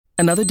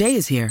Another day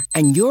is here,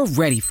 and you're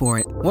ready for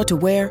it. What to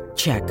wear?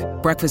 Check.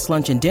 Breakfast,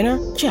 lunch, and dinner?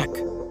 Check.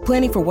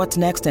 Planning for what's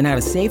next and how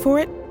to save for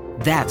it?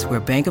 That's where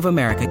Bank of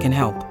America can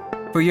help.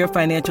 For your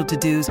financial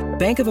to-dos,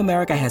 Bank of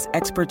America has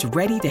experts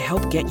ready to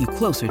help get you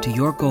closer to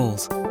your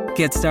goals.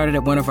 Get started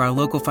at one of our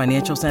local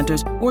financial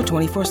centers or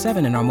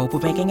 24/7 in our mobile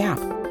banking app.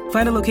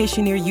 Find a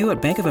location near you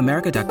at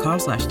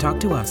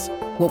bankofamerica.com/talktous.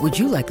 What would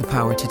you like the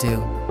power to do?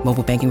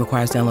 Mobile banking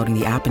requires downloading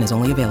the app and is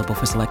only available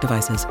for select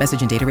devices.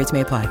 Message and data rates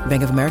may apply.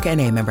 Bank of America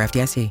N.A., member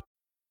FDIC.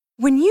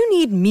 When you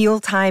need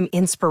mealtime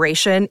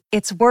inspiration,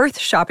 it's worth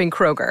shopping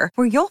Kroger,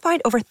 where you'll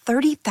find over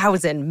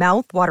 30,000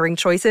 mouth-watering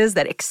choices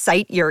that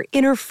excite your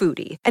inner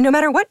foodie. And no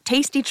matter what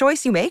tasty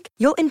choice you make,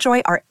 you'll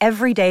enjoy our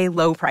everyday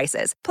low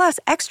prices, plus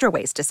extra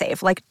ways to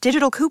save, like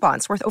digital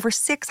coupons worth over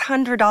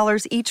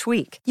 $600 each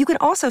week. You can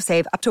also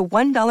save up to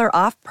 $1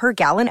 off per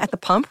gallon at the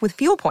pump with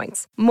fuel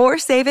points. More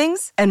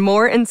savings and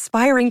more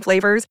inspiring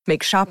flavors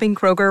make shopping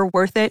Kroger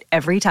worth it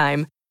every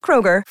time.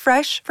 Kroger,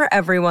 fresh for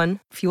everyone.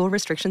 Fuel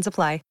restrictions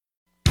apply.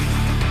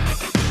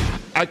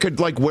 I could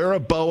wear a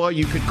boa.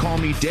 You could call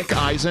me Dick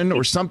Eisen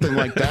or something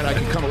like that. I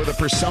could come up with a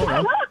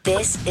persona.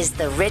 This is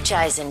the Rich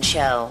Eisen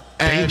Show.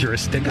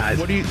 Dangerous, Dick Eisen.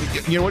 What do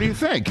you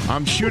think?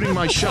 I'm shooting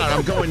my shot.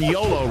 I'm going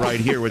YOLO right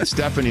here with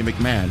Stephanie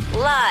McMahon.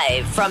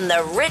 Live from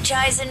the Rich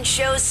Eisen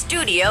Show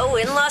studio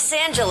in Los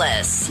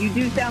Angeles. You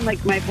do sound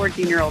like my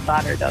 14-year-old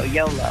daughter, though,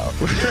 YOLO.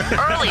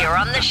 Earlier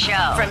on the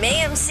show, from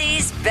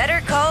AMC's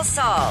Better Call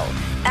Saul,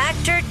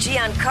 actor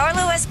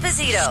Giancarlo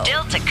Esposito.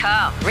 Still to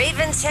come,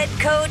 Ravens head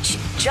coach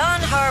John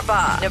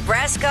Harbaugh,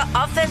 Nebraska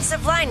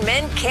offensive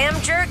lineman Cam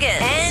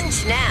Jurgens.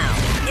 And now,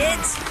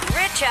 it's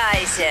Rich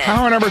Eisen.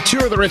 Hour number 2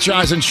 of the Rich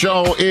Eisen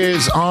Show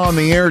is on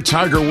the air.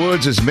 Tiger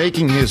Woods is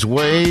making his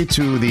way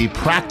to the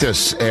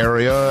practice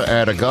area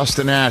at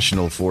Augusta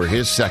National for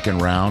his second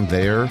round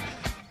there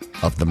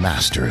of the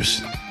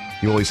Masters.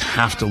 You always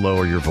have to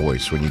lower your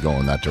voice when you go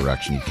in that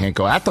direction. You can't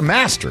go at the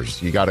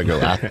Masters. You got to go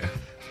at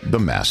the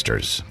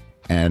Masters.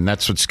 And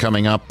that's what's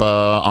coming up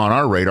on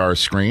our radar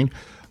screen.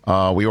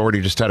 We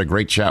already just had a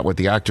great chat with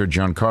the actor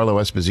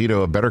Giancarlo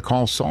Esposito of Better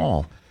Call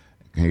Saul.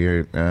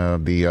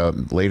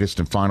 The latest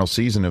and final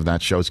season of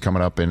that show is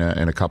coming up in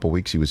a couple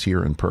weeks. He was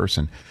here in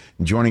person.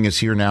 Joining us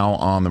here now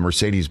on the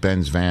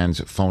Mercedes-Benz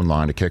Vans phone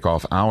line to kick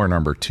off hour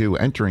number 2,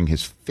 entering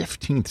his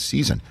 15th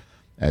season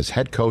as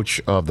head coach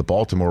of the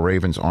Baltimore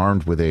Ravens,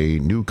 armed with a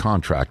new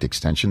contract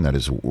extension that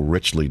is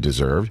richly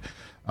deserved.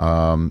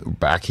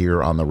 Back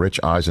here on the Rich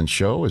Eisen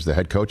Show is the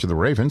head coach of the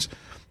Ravens,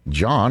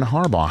 John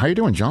Harbaugh. How you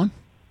doing, John?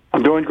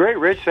 I'm doing great,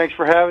 Rich. Thanks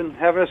for having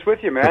us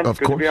with you, man. Of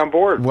Good course. to be on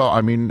board. Well,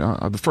 I mean,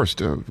 the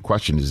first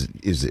question is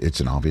it's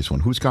an obvious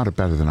one. Who's got it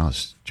better than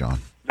us, John?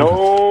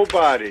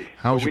 Nobody.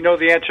 We know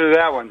the answer to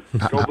that one.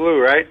 Go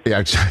blue, right?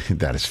 Yeah,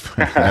 that is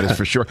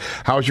for sure.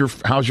 How are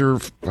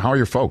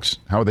your folks?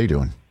 How are they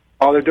doing?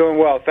 Oh, they're doing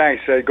well,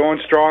 thanks. Going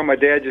strong. My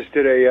dad just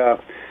did a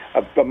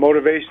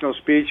motivational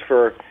speech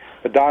for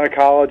Madonna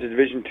College, a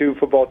Division II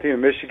football team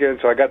in Michigan.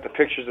 So I got the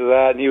pictures of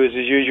that, and he was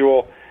his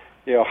usual,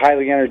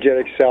 highly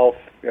energetic self,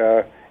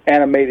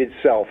 animated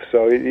self.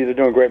 So they're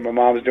doing great. My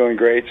mom's doing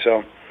great.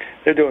 So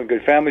they're doing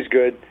good. Family's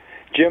good.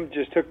 Jim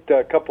just took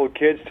a couple of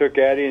kids, took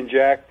Addie and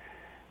Jack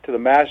to the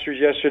Masters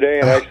yesterday,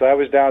 and actually I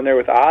was down there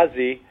with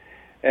Ozzy,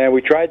 and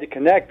we tried to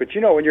connect. But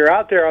when you're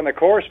out there on the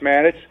course,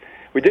 man,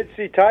 we did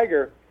see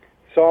Tiger.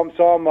 Saw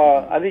him.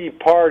 I think he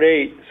parred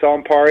 8. Saw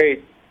him par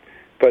 8,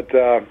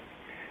 but.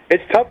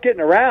 It's tough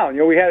getting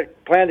around. We had a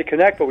plan to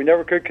connect, but we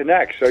never could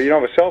connect. So you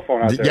don't have a cell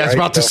phone out there. Yeah, I was right?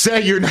 about to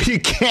say you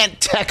can't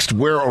text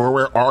where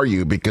are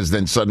you, because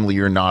then suddenly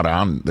you're not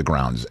on the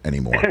grounds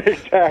anymore.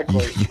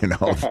 Exactly.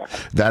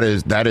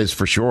 that is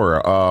for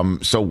sure.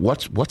 So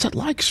what's it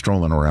like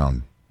strolling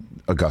around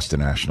Augusta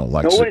National?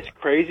 It's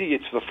crazy.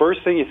 It's the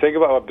first thing you think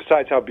about,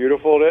 besides how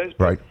beautiful it is.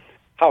 Right.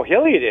 How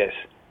hilly it is.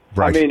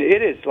 Right. I mean,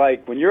 it is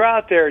like when you're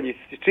out there and you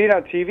see it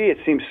on TV, it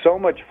seems so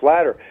much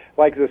flatter.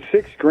 Like the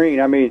 6th green.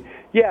 I mean,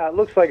 yeah, it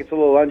looks like it's a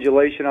little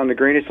undulation on the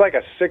green. It's like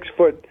a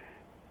 6-foot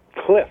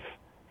cliff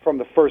from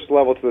the first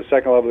level to the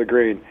second level of the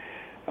green.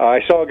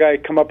 I saw a guy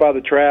come up out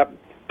of the trap,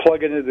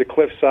 plug it into the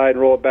cliffside, and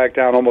roll it back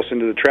down almost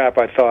into the trap.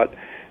 I thought,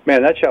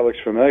 man, that shot looks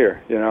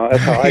familiar.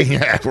 That's how I.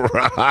 Yeah,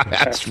 right.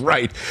 That's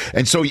right.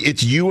 And so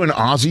it's you and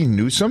Ozzie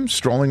Newsome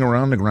strolling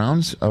around the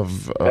grounds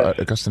of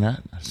Augusta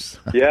Nat.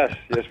 Yes,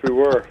 we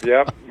were.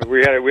 Yep, we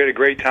had a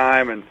great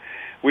time, and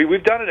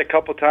we've done it a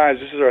couple times.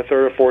 This is our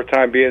 3rd or 4th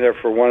time being there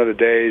for one of the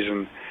days,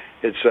 and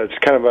it's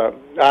kind of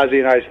a Ozzie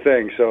and I's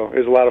thing. So it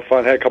was a lot of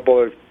fun. Had a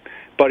couple of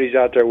buddies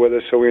out there with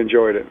us, so we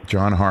enjoyed it.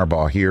 John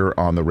Harbaugh here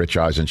on the Rich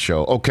Eisen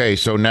Show. Okay,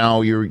 so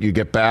now you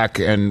get back,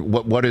 and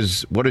what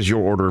is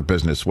your order of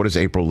business? What does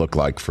April look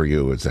like for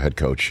you as the head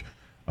coach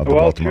of the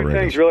Baltimore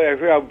Ravens? 2 things,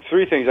 really.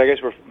 3 things. I guess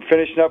we're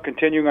finishing up,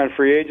 continuing on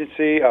free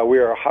agency. We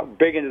are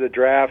big into the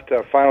draft.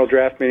 Final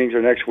draft meetings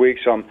are next week,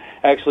 so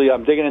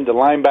I'm digging into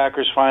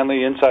linebackers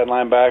finally, inside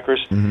linebackers,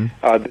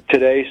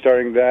 today,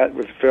 starting that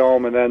with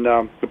film, and then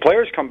the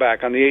players come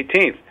back on the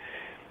 18th.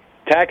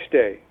 Tax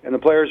day, and the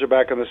players are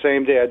back on the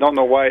same day. I don't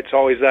know why it's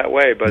always that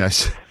way, but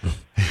yes.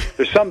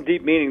 There's some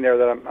deep meaning there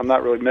that I'm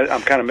not really.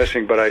 I'm kind of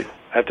missing, but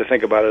I have to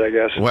think about it, I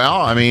guess.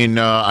 Well, I mean,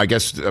 I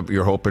guess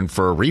you're hoping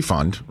for a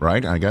refund,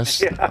 right? I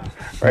guess. Yeah.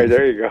 Right.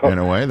 There you go. In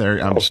a way,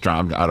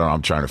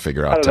 I'm trying to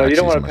figure out. I don't know. You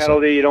don't want a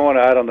penalty. You don't want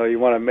to. I don't know. You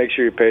want to make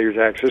sure you pay your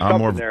taxes.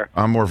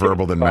 I'm more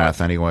verbal than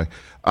math, anyway.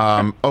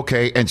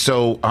 Okay. And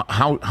so,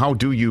 how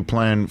do you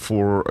plan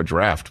for a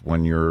draft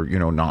when you're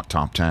not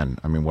top 10?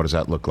 I mean, what does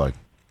that look like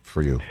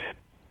for you?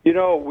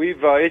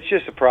 We've it's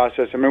just a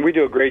process. I mean, we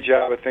do a great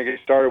job. I think it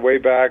started way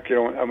back.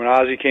 When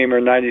Ozzie came here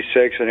in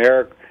 '96, and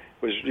Eric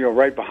was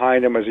right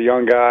behind him as a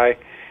young guy.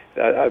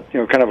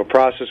 Kind of a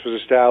process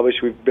was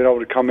established. We've been able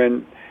to come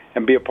in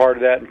and be a part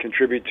of that and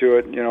contribute to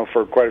it,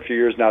 for quite a few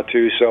years now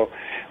too. So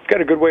we've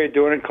got a good way of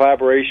doing it.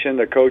 Collaboration,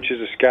 the coaches,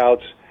 the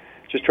scouts,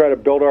 just try to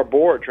build our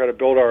board, try to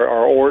build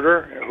our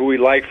order, who we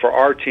like for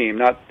our team.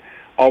 Not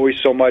always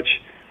so much.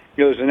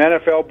 There's an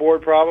NFL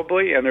board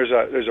probably, and there's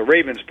a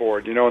Ravens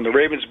board. And the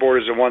Ravens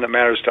board is the one that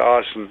matters to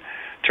us in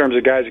terms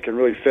of guys that can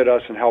really fit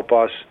us and help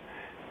us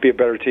be a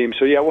better team.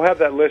 So yeah, we'll have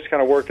that list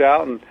kind of worked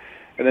out, and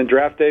then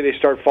draft day they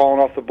start falling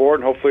off the board,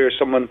 and hopefully there's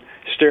someone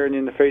staring you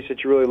in the face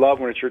that you really love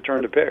when it's your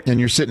turn to pick. And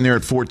you're sitting there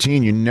at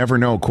 14. You never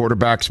know.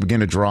 Quarterbacks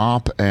begin to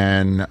drop,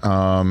 and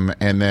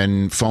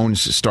then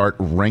phones start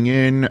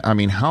ringing. I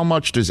mean, how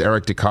much does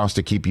Eric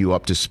DeCosta keep you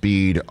up to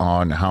speed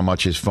on how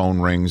much his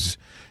phone rings?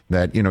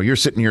 That you're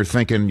sitting here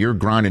thinking you're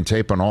grinding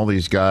tape on all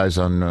these guys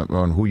on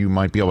who you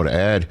might be able to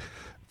add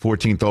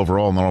 14th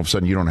overall, and then all of a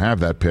sudden you don't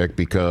have that pick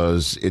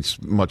because it's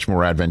much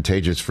more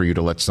advantageous for you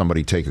to let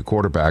somebody take a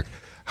quarterback.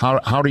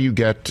 How do you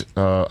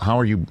how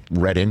are you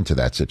read into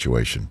that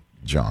situation,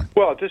 John?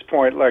 Well, at this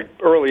point, like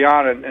early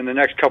on in the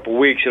next couple of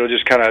weeks, it'll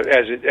just kind of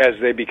as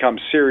they become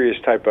serious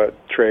type of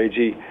trades.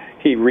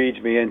 He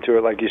reads me into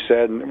it, like you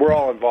said, and we're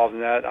all involved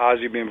in that.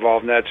 Ozzie will be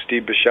involved in that.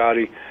 Steve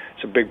Bisciotti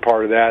is a big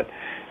part of that.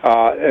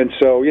 And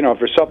so, if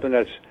there's something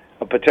that's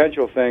a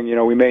potential thing,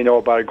 we may know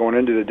about it going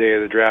into the day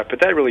of the draft. But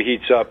that really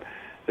heats up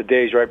the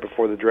days right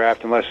before the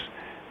draft, unless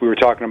we were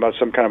talking about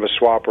some kind of a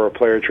swap or a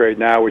player trade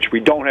now, which we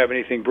don't have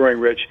anything brewing,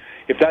 Rich.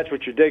 If that's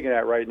what you're digging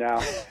at right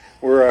now,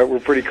 we're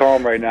pretty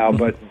calm right now.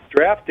 But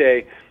draft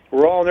day,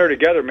 we're all in there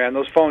together, man.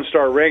 Those phones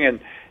start ringing.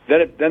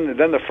 Then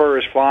the fur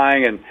is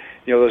flying, and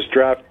those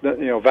draft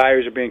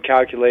values are being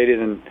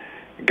calculated, and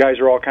guys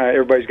are all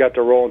everybody's got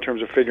their role in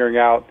terms of figuring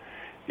out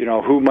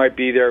who might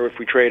be there if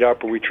we trade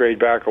up or we trade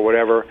back or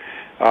whatever.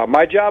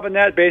 My job in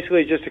that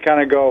basically is just to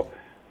kind of go,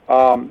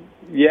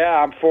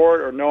 yeah, I'm for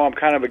it, or no, I'm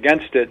kind of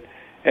against it,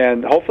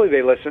 and hopefully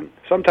they listen.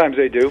 Sometimes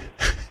they do,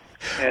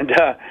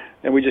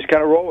 and we just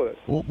kind of roll with it.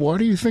 Well, why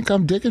do you think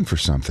I'm digging for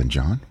something,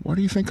 John? Why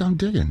do you think I'm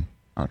digging?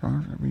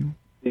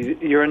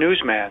 You're a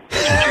newsman,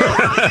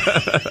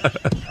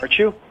 aren't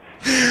you?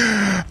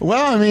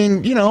 Well, I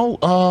mean,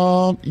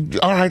 all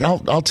right,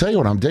 I'll tell you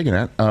what I'm digging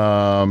at.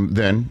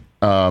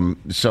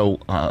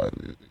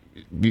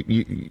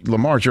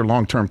 Lamar's your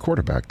long-term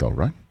quarterback, though,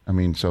 right? I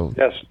mean, so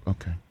yes.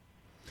 Okay.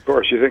 Of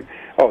course, you think?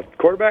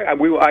 Quarterback?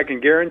 I can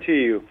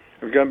guarantee you,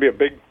 there's going to be a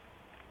big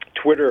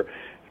Twitter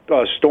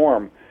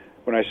storm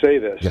when I say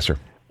this. Yes, sir.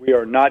 We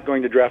are not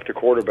going to draft a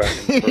quarterback.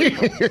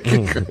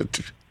 Good.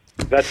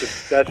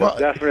 That's a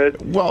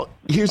definite. Well,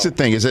 here's the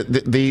thing: is that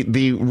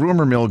the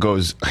rumor mill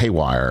goes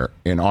haywire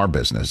in our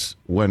business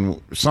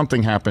when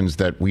something happens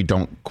that we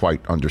don't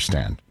quite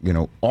understand.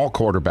 All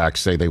quarterbacks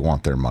say they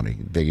want their money.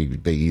 They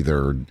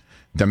either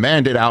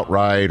demand it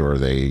outright, or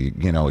they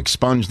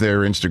expunge their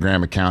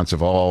Instagram accounts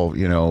of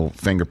all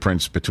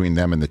fingerprints between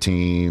them and the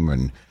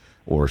team,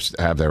 or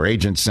have their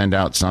agents send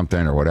out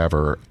something or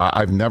whatever.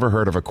 I've never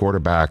heard of a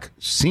quarterback,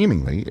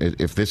 seemingly,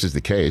 if this is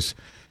the case,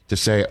 to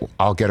say,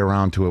 I'll get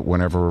around to it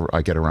whenever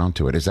I get around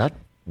to it. Is that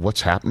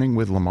what's happening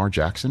with Lamar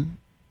Jackson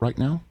right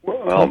now?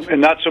 Well, in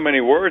not so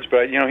many words,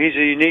 but, he's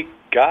a unique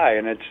guy,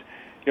 and it's,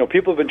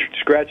 people have been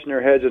scratching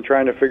their heads and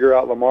trying to figure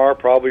out Lamar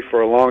probably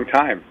for a long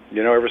time,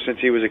 ever since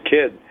he was a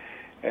kid.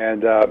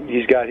 And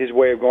he's got his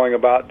way of going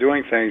about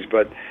doing things,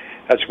 but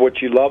that's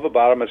what you love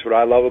about him. That's what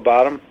I love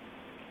about him.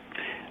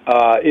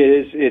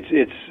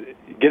 It's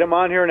get him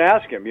on here and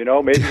ask him,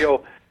 maybe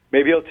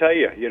he'll tell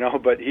you,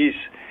 but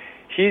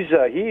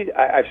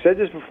I've said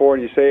this before,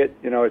 and you say it,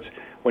 it's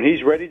when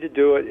he's ready to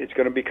do it, it's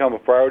going to become a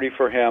priority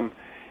for him,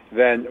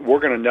 then we're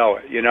going to know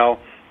it,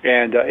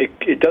 and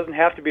it doesn't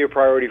have to be a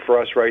priority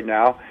for us right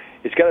now.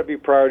 It's got to be a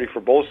priority for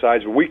both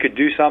sides. We could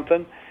do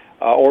something,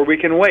 or we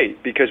can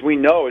wait, because we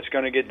know it's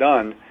going to get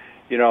done,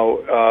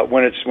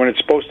 when it's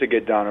supposed to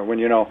get done, or when,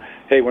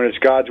 when it's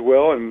God's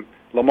will and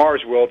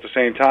Lamar's will at the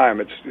same time,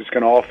 it's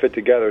going to all fit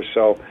together.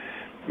 So,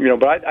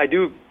 but I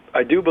do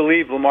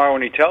believe Lamar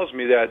when he tells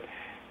me that,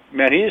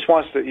 man, he just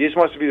wants to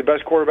be the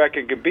best quarterback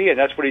he can be, and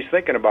that's what he's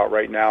thinking about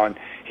right now. And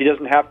he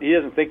doesn't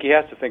think he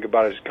has to think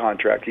about his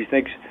contract. He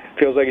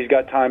feels like he's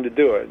got time to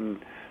do it. And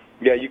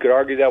yeah, you could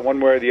argue that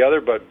one way or the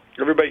other, but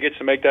everybody gets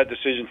to make that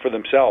decision for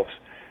themselves.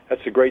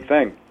 That's the great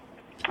thing.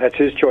 That's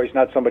his choice,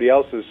 not somebody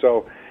else's.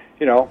 So,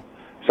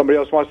 somebody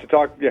else wants to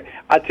talk. Yeah,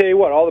 I tell you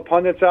what, all the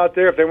pundits out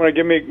there, if they want to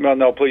give me, well,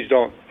 no, please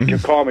don't. You can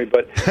call me.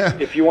 But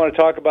if you want to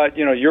talk about,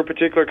 your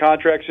particular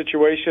contract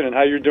situation and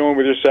how you're doing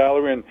with your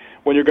salary and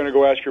when you're going to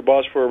go ask your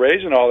boss for a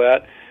raise and all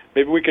that,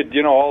 maybe we could,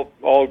 all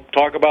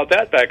talk about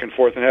that back and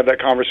forth and have that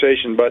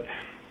conversation. But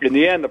in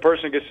the end, the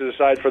person gets to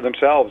decide for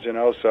themselves,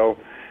 So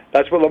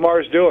that's what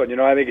Lamar's doing.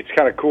 I think it's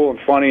kind of cool and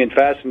funny and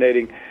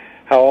fascinating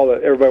how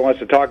everybody wants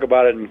to talk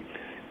about it and,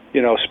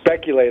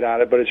 speculate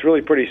on it. But it's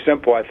really pretty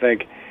simple, I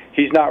think.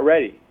 He's not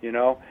ready,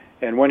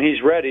 And when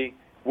he's ready,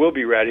 we'll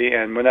be ready,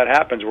 and when that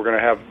happens,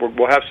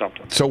 we'll have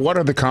something. So, what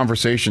are the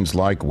conversations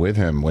like with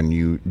him?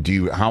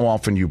 How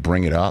often you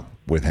bring it up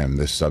with him?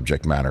 This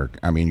subject matter.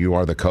 I mean, you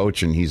are the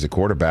coach, and he's a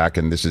quarterback,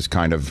 and this is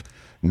kind of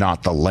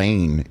not the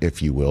lane,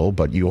 if you will.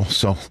 But you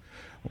also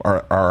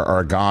are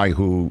a guy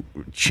who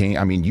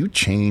you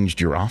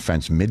changed your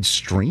offense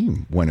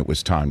midstream when it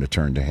was time to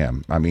turn to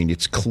him. I mean,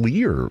 it's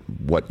clear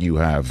what you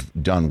have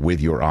done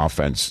with your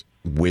offense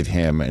with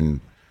him,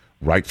 and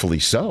rightfully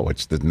so.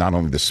 It's not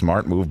only the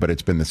smart move, but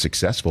it's been the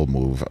successful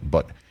move.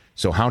 But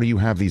so how do you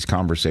have these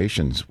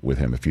conversations with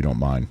him, if you don't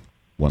mind?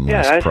 One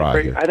last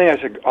pry here. I think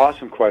that's an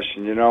awesome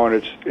question, and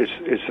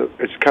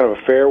it's kind of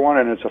a fair one,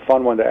 and it's a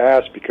fun one to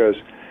ask because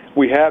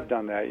we have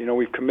done that.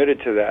 We've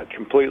committed to that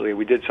completely.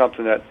 We did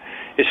something that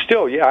is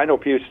still, I know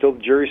the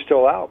jury's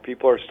still out.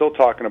 People are still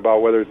talking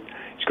about whether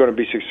it's going to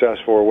be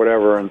successful or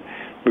whatever, and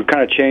we've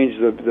kind of changed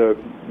the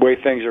way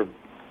things are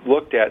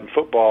looked at in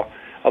football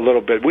a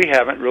little bit. We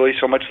haven't really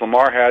so much.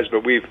 Lamar has,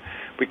 but we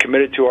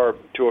committed to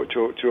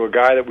a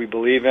guy that we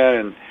believe in,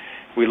 and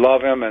we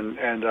love him, and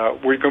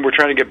we're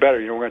trying to get better.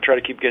 We're going to try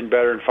to keep getting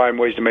better and find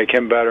ways to make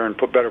him better and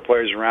put better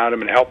players around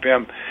him and help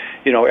him,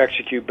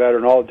 execute better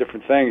and all the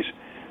different things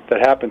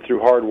that happen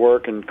through hard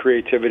work and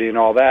creativity and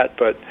all that.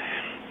 But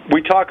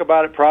we talk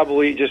about it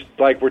probably just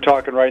like we're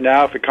talking right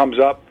now. If it comes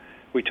up,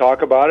 we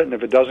talk about it, and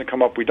if it doesn't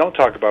come up, we don't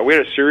talk about it. We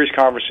had a serious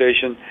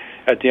conversation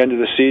at the end of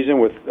the season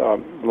with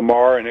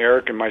Lamar and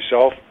Eric and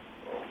myself,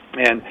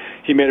 and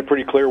he made it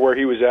pretty clear where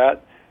he was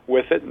at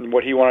with it and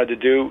what he wanted to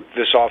do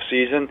this off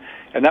season,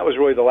 and that was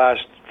really the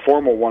last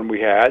formal one we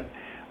had.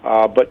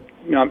 But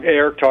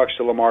Eric talks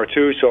to Lamar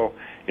too, so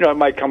it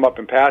might come up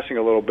in passing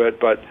a little bit.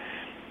 But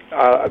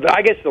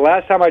I guess the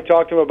last time I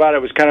talked to him about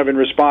it was kind of in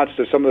response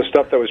to some of the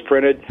stuff that was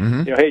printed.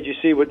 Mm-hmm. Hey, did you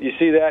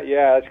see that?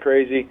 Yeah, that's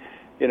crazy.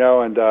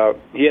 And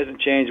he hasn't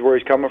changed where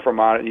he's coming from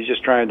on it. He's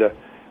just trying to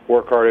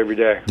work hard every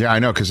day. Yeah, I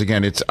know, because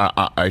again,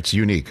 it's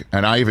unique,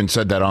 and I even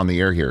said that on the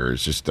air here.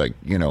 It's just like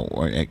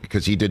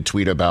because he did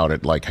tweet about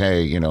it, like,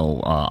 hey,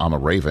 I'm a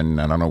Raven,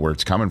 and I don't know where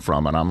it's coming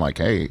from, and I'm like,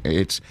 hey,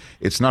 it's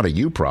not a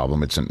you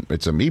problem, it's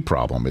a me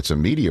problem, it's a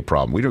media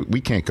problem.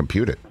 We can't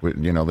compute it.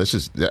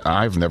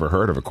 I've never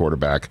heard of a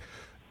quarterback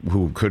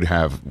who could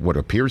have what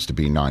appears to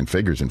be 9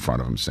 figures in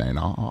front of him saying,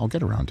 I'll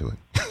get around to it.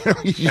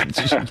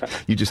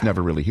 You just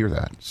never really hear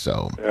that.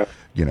 So,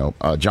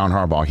 John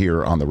Harbaugh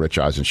here on the Rich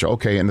Eisen Show.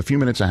 Okay, in the few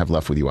minutes I have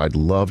left with you, I'd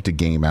love to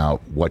game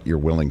out what you're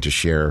willing to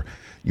share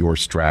your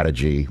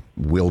strategy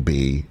will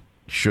be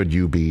should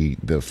you be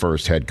the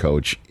first head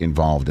coach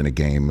involved in a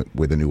game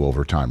with the new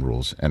overtime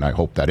rules. And I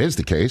hope that is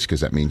the case,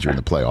 because that means you're in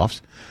the playoffs.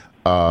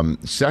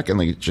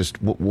 Secondly,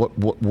 just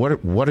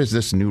what does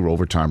this new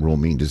overtime rule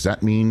mean? Does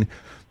it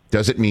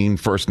mean,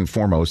 first and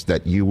foremost,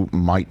 that you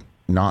might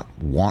not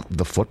want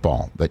the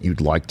football, that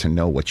you'd like to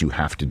know what you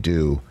have to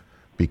do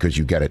because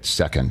you get it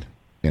second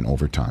in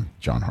overtime?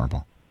 John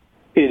Harbaugh.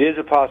 It is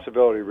a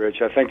possibility,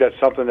 Rich. I think that's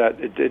something that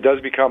it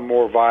does become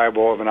more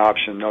viable of an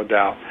option, no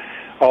doubt.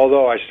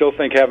 Although I still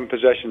think having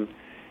possession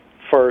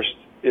first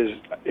is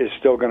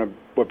still going to,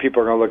 what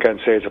people are going to look at and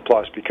say is a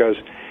plus, because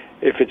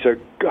if it's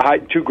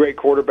two great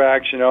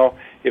quarterbacks,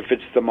 if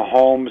it's the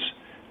Mahomes,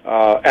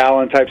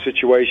 Allen type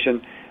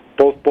situation,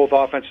 both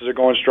offenses are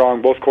going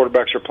strong, both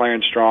quarterbacks are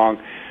playing strong.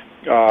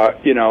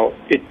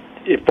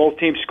 If both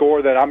teams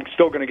score, then I'm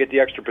still going to get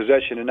the extra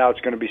possession, and now it's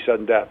going to be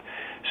sudden death.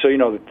 So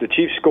the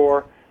Chiefs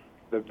score,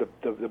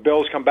 the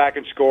Bills come back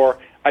and score.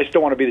 I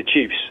still want to be the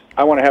Chiefs.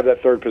 I want to have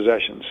that third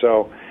possession.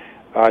 So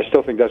I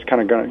still think that's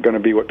kind of going to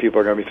be what people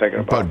are going to be thinking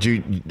about. But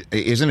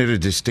isn't it a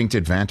distinct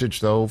advantage,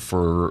 though,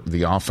 for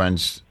the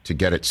offense to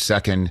get it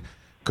second?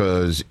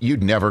 Because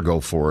you'd never go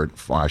for it.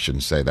 Well, I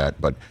shouldn't say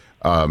that, but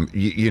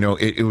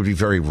it would be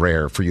very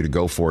rare for you to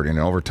go for it in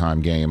an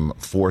overtime game,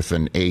 4th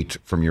and 8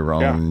 from your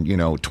own,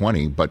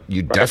 20. But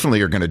you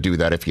definitely are going to do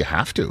that if you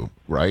have to,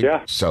 right?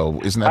 Yeah. So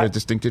isn't that a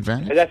distinct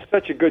advantage? That's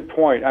such a good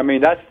point. I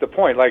mean, that's the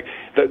point. Like,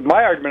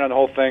 my argument on the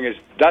whole thing is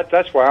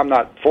that's why I'm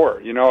not for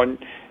it,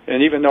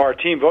 And even though our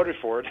team voted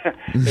for it,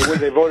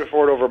 they voted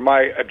for it over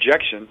my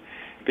objection,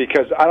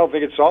 because I don't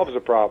think it solves the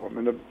problem.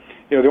 And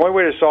the only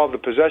way to solve the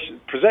possession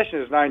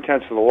is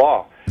 9/10 of the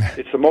law.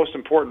 It's the most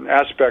important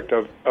aspect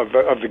of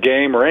the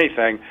game or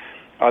anything.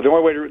 The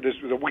only way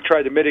we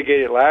tried to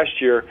mitigate it last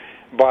year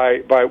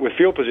with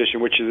field position,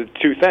 which is the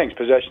two things,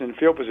 possession and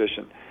field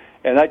position,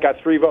 and that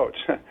got 3 votes.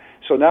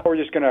 So now we're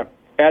just going to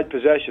add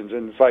possessions,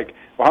 and it's like,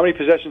 well, how many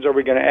possessions are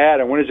we going to add,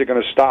 and when is it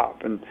going to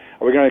stop? And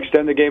are we going to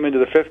extend the game into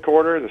the 5th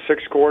quarter, the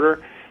 6th quarter?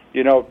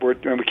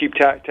 And we keep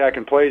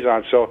tacking plays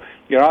on. So,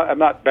 I'm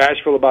not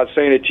bashful about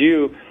saying it to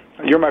you.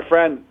 You're my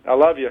friend. I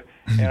love you,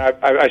 and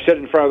I said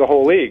it in front of the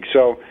whole league.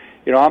 So,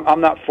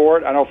 I'm not for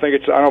it. I don't think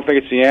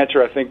it's the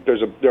answer. I think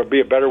there'll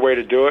be a better way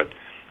to do it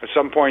at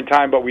some point in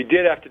time. But we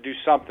did have to do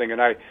something,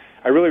 and I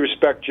I really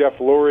respect Jeff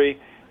Lurie,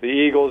 the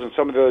Eagles, and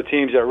some of the other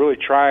teams that are really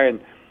trying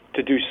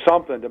to do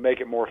something to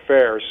make it more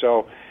fair.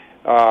 So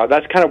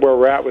that's kind of where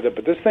we're at with it.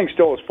 But this thing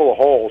still is full of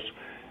holes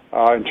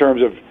in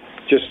terms of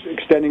just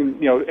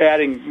extending,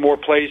 adding more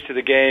plays to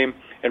the game,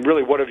 and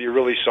really what have you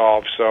really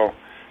solved. So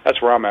that's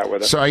where I'm at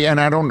with it. So, yeah, and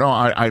I don't know.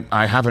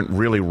 I haven't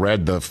really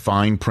read the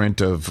fine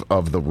print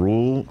of the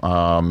rule,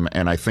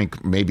 and I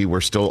think maybe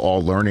we're still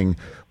all learning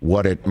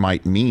what it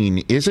might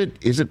mean. Is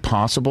it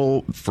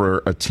possible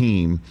for a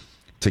team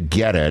to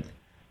get it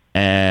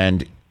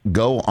and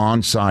go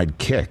onside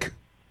kick,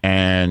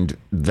 and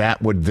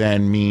that would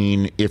then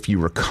mean if you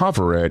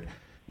recover it,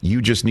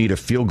 you just need a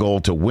field goal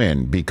to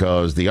win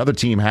because the other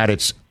team had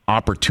its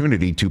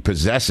opportunity to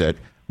possess it,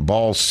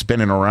 ball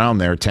spinning around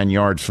there 10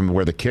 yards from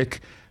where the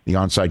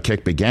onside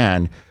kick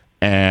began,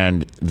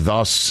 and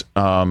thus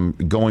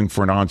going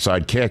for an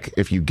onside kick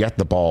if you get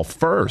the ball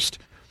first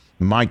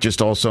might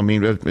just also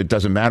mean it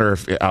doesn't matter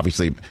if,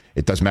 obviously,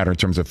 it does matter in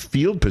terms of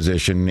field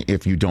position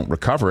if you don't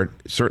recover it.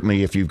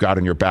 Certainly if you've got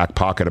in your back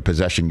pocket a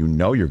possession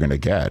you're going to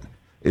get.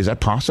 Is that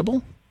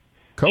possible,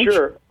 Coach?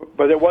 Sure,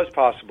 but it was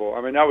possible.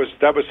 I mean, that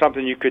was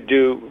something you could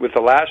do with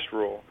the last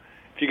rule.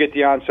 If you get the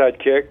onside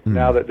kick,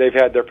 now that they've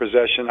had their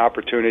possession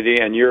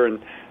opportunity and you're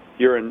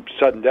in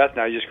sudden death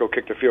now, you just go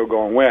kick the field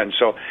goal and win.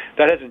 So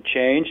that hasn't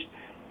changed.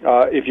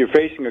 If you're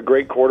facing a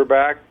great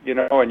quarterback,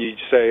 and you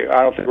say,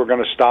 I don't think we're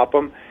going to stop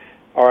him,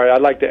 all right,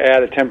 I'd like to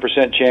add a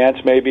 10% chance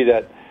maybe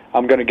that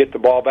I'm going to get the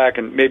ball back,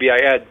 and maybe I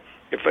add,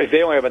 if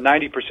they only have a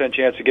 90%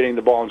 chance of getting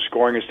the ball and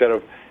scoring instead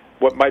of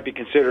what might be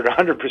considered a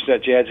 100%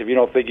 chance if you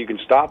don't think you can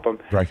stop them,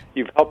 right.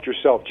 You've helped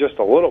yourself just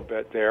a little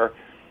bit there.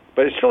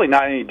 But it's really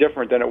not any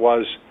different than it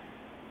was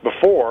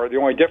before. The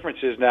only difference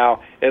is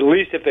now, at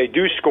least if they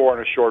do score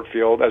on a short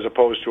field as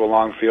opposed to a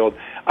long field,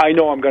 I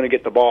know I'm going to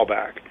get the ball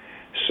back.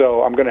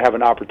 So I'm going to have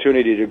an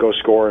opportunity to go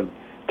score and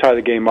tie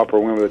the game up or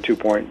win with a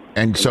 2-point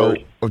And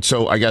conversion.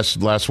 So I guess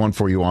last one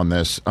for you on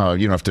this. You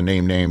don't have to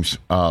name names.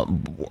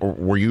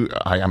 Were you,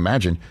 I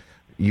imagine,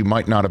 you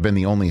might not have been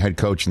the only head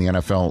coach in the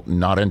NFL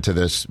not into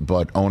this,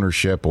 but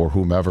ownership or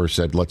whomever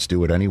said, let's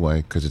do it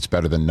anyway because it's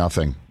better than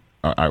nothing.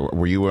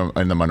 Were you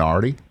in the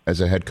minority as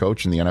a head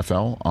coach in the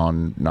NFL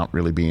on not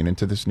really being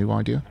into this new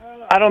idea?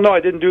 I don't know. I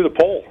didn't do the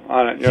poll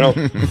on it,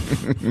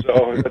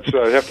 So that's,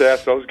 I have to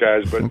ask those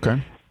guys. But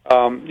okay.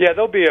 Yeah,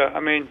 there'll be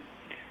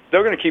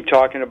they're going to keep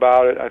talking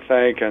about it, I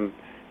think, and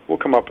we'll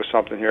come up with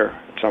something here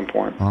at some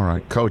point. All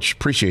right, Coach.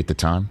 Appreciate the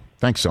time.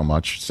 Thanks so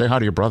much. Say hi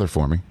to your brother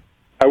for me.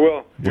 I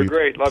will. You're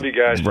great. Love you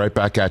guys. Right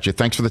back at you.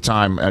 Thanks for the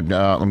time. And,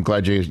 I'm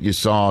glad you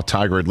saw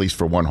Tiger at least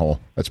for one hole.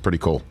 That's pretty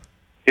cool.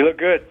 He looked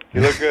good.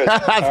 All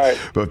right.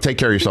 But take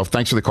care of yourself.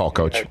 Thanks for the call,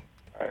 Coach. All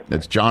right.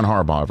 It's John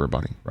Harbaugh,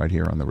 everybody, right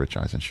here on the Rich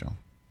Eisen Show.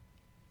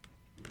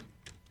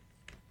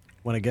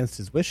 Went against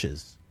his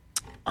wishes.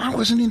 I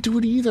wasn't into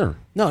it either.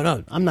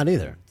 No, I'm not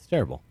either. It's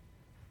terrible.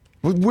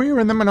 We're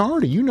in the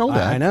minority. You know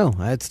that. I know.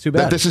 It's too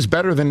bad. That this is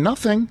better than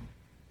nothing.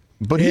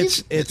 But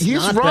it's he's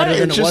not right. better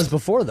than it's it just, was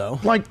before, though.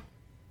 Like,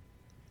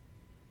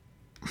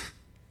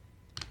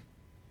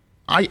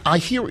 I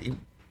hear.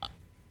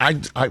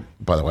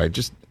 By the way,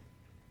 just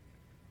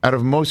out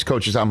of most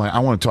coaches, I'm like, I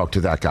want to talk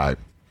to that guy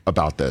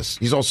about this.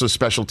 He's also a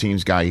special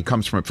teams guy. He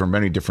comes from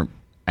many different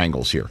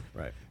angles here.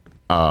 Right.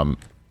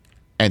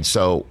 And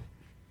so,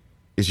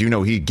 as you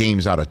know, he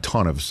games out a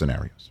ton of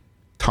scenarios.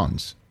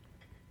 Tons.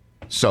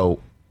 So,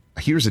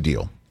 here's the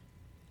deal.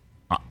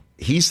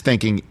 He's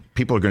thinking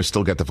people are going to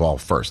still get the ball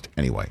first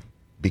anyway.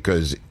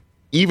 Because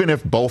even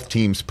if both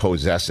teams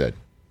possess it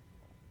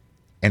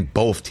and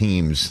both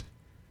teams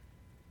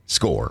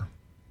score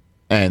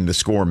and the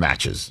score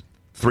matches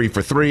 3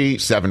 for 3,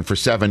 7 for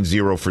 7,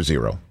 0 for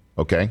 0.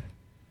 Okay?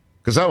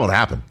 Because that will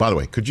happen. By the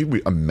way, could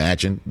you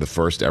imagine the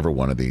first ever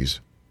one of these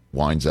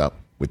winds up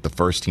with the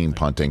first team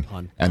punting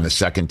and the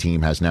second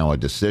team has now a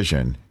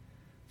decision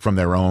from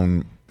their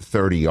own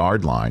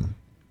 30-yard line,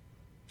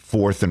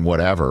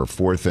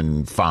 4th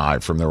and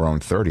 5 from their own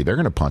 30. They're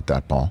going to punt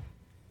that ball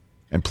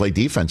and play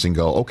defense and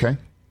go, okay.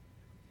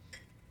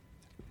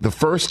 The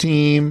first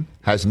team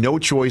has no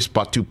choice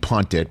but to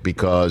punt it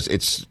because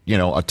it's,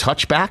 a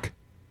touchback.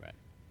 Right.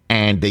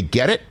 And they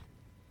get it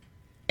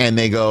and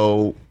they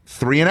go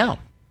 3 and out.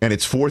 And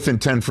it's 4th and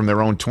 10 from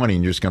their own 20.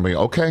 And you're just going to be,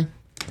 okay,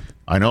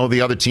 I know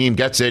the other team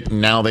gets it,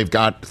 and now they've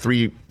got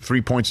three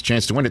points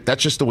chance to win it.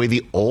 That's just the way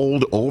the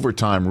old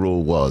overtime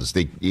rule was.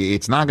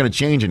 It's not going to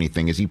change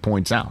anything, as he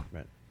points out.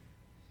 Right.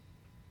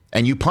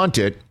 And you punt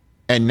it,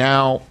 and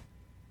now,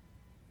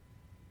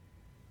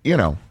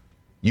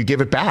 you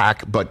give it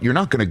back, but you're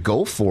not going to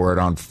go for it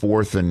on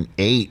 4th and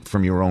 8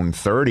 from your own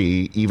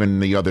 30, even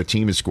the other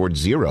team has scored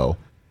 0.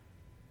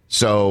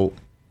 So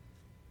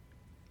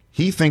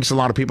he thinks a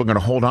lot of people are going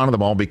to hold on to the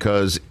ball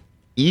because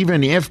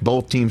even if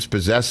both teams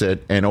possess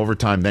it and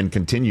overtime then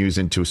continues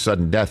into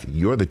sudden death,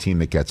 you're the team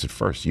that gets it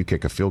first. You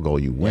kick a field goal,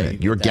 you win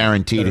it. You're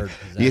guaranteed.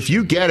 If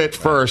you get it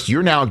first,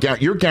 you're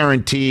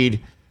guaranteed,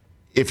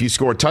 if you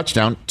score a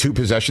touchdown, 2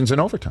 possessions in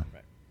overtime.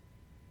 Right.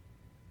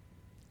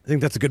 I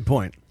think that's a good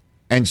point.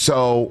 And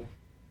so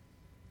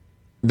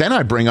then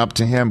I bring up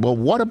to him, well,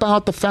 what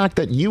about the fact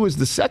that you as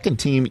the second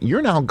team,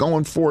 you're now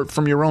going for it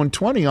from your own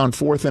 20 on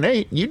 4th and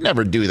 8. You'd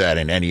never do that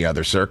in any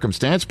other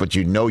circumstance, but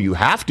you know you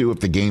have to if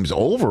the game's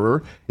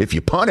over. If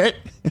you punt it,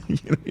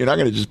 you're not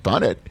going to just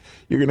punt it.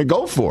 You're going to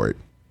go for it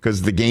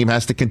because the game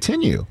has to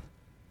continue.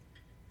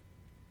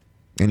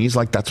 And he's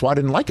like, that's why I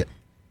didn't like it.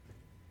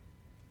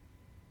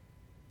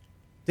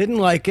 Didn't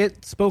like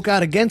it, spoke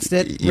out against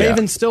it. Yeah.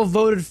 Ravens still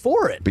voted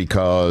for it.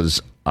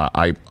 Because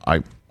I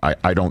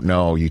don't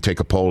know. You take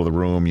a poll of the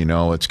room, you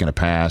know it's going to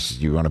pass.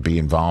 You want to be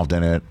involved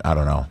in it. I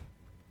don't know.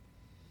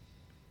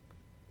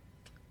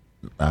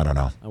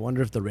 I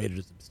wonder if the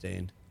Raiders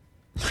abstained.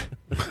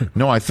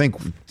 No, I think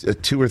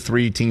 2 or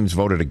 3 teams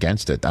voted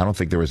against it. I don't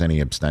think there was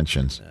any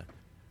abstentions.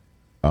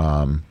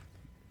 Yeah.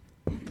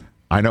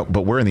 I know,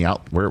 but we're in the on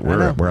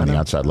the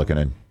outside looking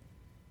in.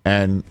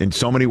 And in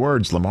so many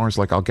words, Lamar's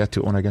like, I'll get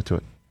to it when I get to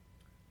it.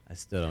 I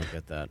still don't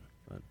get that.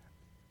 But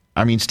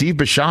I mean, Steve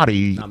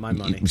Bisciotti. not my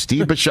money.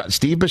 Steve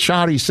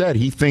Bisciotti said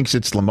he thinks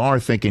it's Lamar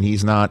thinking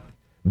he's not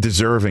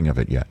deserving of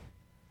it yet.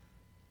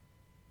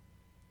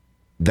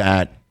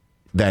 That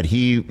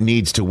he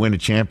needs to win a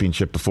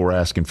championship before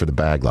asking for the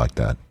bag like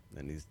that.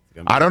 And he's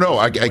I don't know.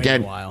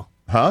 Again, a while.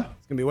 Huh?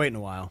 He's gonna be waiting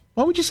a while.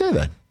 Why would you say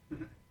that?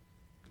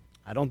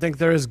 I don't think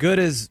they're as good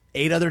as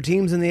 8 other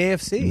teams in the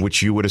AFC.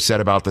 Which you would have said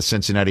about the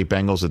Cincinnati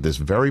Bengals at this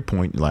very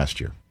point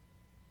last year.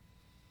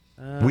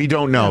 We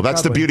don't know.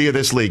 That's probably. the beauty of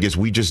this league is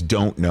we just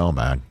don't know,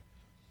 man.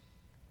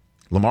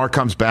 Lamar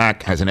comes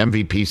back, has an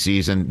MVP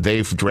season.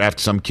 They've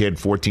drafted some kid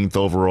 14th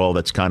overall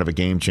that's kind of a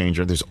game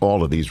changer. There's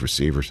all of these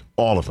receivers.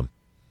 All of them.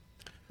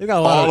 They've got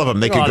a lot all of them.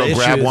 They could go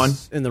grab one.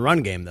 In the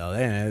run game,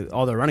 though.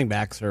 All their running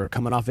backs are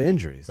coming off of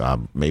injuries.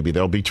 Maybe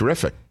they'll be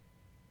terrific.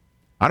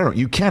 I don't know.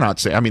 You cannot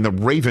say. I mean, the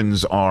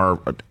Ravens are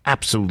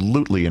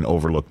absolutely an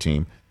overlooked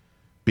team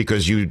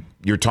because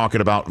you're talking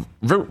about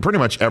pretty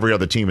much every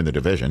other team in the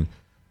division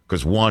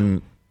because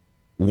one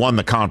won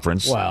the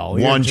conference. Well,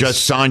 one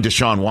just signed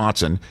Deshaun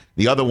Watson.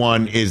 The other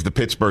one is the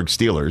Pittsburgh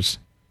Steelers.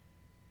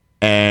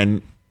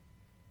 But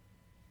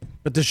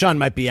Deshaun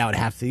might be out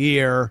half the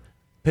year.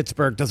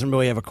 Pittsburgh doesn't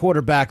really have a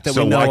quarterback that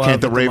so we know of. So why can't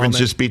the Ravens moment.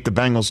 just beat the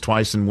Bengals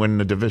twice and win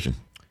the division?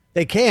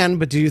 They can,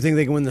 but do you think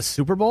they can win the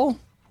Super Bowl?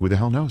 Who the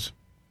hell knows?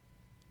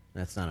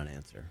 That's not an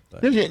answer.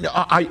 But.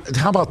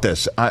 How about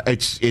this?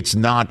 It's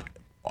not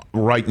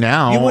right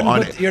now.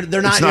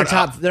 They're not your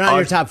top. They're not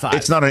your top 5.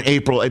 It's not an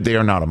April. They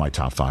are not on my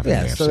top 5.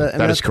 Yeah, in the so AFC.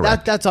 That is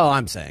correct. That's all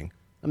I'm saying.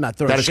 I'm not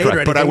throwing that is shade correct. or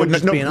anything. But I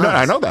wouldn't. No,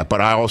 I know that. But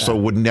I also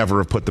would never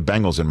have put the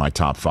Bengals in my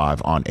top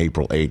 5 on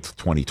April 8th,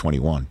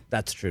 2021.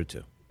 That's true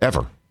too.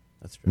 Ever.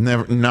 That's true.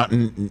 Never.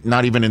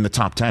 Not even in the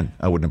top 10.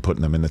 I wouldn't have put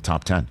them in the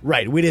top 10.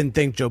 Right. We didn't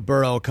think Joe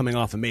Burrow coming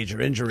off a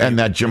major injury and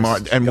that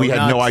Jamar. And we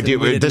had no idea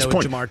at this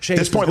point.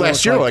 This point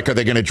last year, like, are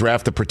they going to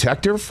draft the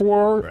protector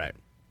for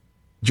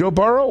Joe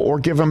Burrow or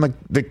give him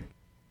the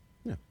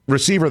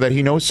receiver that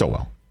he knows so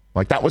well?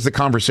 Like, that was the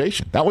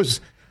conversation. That was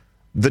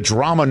the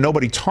drama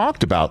nobody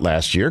talked about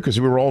last year because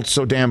we were all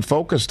so damn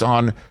focused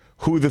on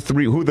who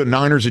the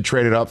Niners had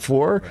traded up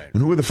for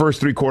and who the first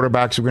 3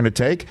 quarterbacks were going to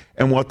take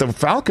and what the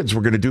Falcons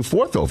were going to do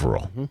 4th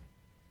overall. Mm-hmm.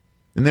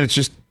 And then it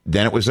was,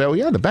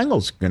 the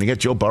Bengals going to get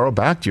Joe Burrow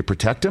back. Do you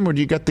protect him or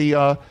do you get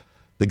the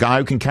guy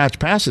who can catch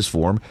passes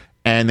for him?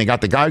 And they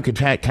got the guy who could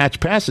catch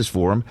passes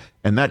for him,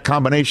 and that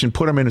combination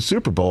put him in a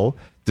Super Bowl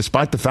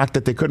despite the fact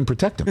that they couldn't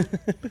protect him.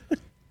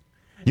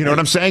 You know what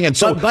I'm saying? And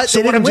so, but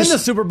they didn't win the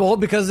Super Bowl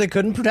because they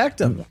couldn't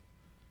protect him.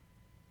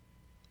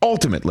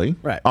 Ultimately,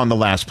 on the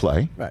last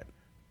play. Right.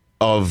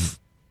 Of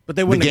but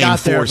they wouldn't the game have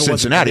got there for if it wasn't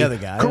Cincinnati. the other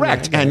guy.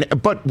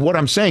 Correct. But what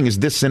I'm saying is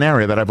this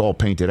scenario that I've all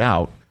painted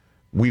out,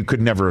 we could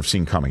never have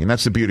seen coming. And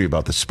that's the beauty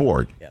about the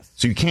sport. Yes.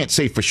 So you can't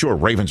say for sure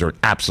Ravens are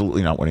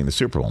absolutely not winning the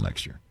Super Bowl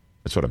next year.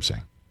 That's what I'm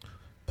saying.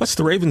 Plus,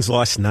 the Ravens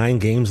lost 9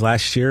 games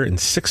last year, and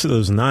 6 of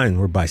those 9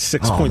 were by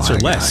 6 points or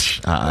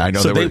less. I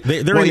know. So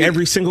they're in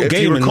every single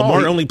game, and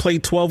Lamar only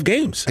played 12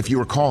 games. If you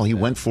recall, he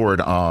went for it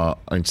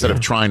instead of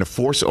trying to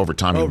force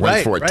overtime. He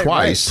went for it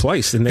twice.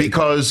 Twice.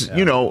 Because,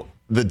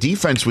 the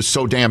defense was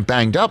so damn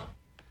banged up.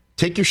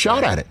 Take your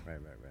shot at it.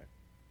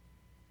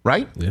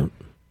 Right? Yeah.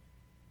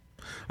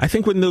 I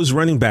think when those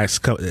running backs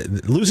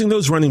losing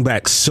those running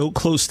backs so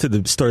close to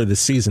the start of the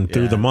season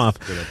threw them off.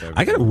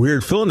 I got a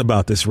weird feeling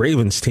about this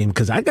Ravens team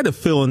because I got a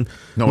feeling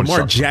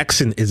Lamar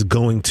Jackson is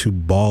going to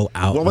ball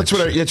out. Well, that's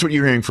what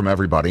you're hearing from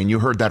everybody, and you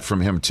heard that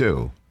from him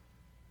too,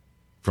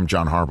 from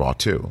John Harbaugh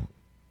too.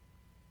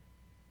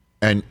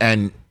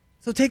 And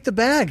so take the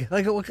bag.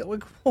 Like,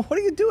 what are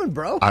you doing,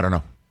 bro? I don't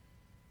know.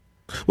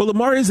 Well,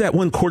 Lamar is that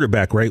one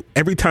quarterback, right?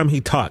 Every time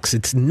he talks,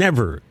 it's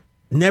never,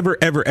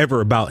 ever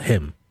about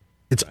him.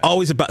 It's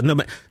always about, no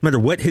matter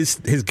what his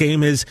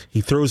game is, he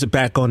throws it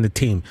back on the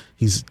team.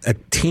 He's a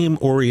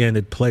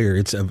team-oriented player.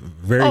 It's a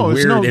very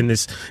weird in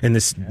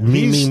this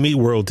me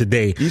world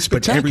today. He's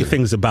but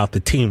everything's about the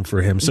team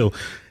for him. So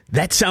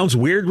That sounds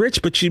weird,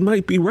 Rich, but you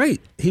might be right.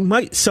 He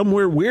might,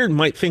 somewhere weird,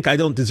 might think I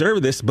don't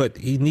deserve this, but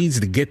he needs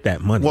to get that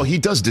money. Well, he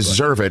does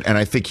deserve it, and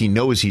I think he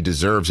knows he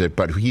deserves it,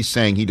 but he's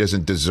saying he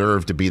doesn't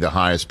deserve to be the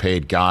highest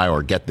paid guy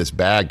or get this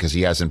bag because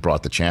he hasn't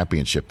brought the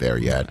championship there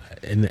yet.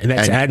 And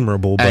that's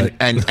admirable, but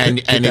and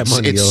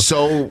it's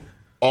so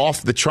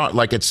off the chart.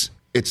 Like it's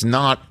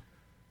not.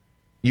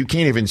 You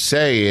can't even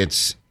say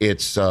it's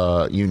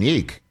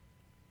unique.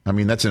 I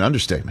mean, that's an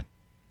understatement.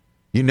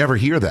 You never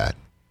hear that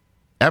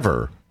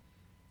ever.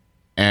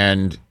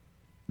 And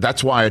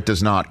that's why it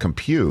does not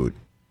compute.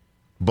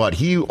 But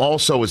he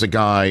also is a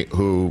guy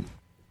who,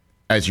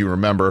 as you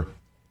remember,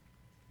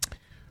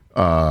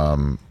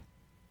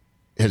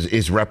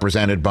 is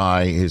represented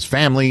by his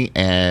family,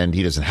 and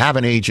he doesn't have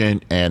an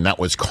agent, and that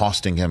was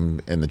costing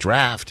him in the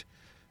draft.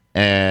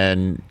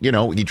 And, you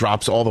know, he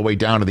drops all the way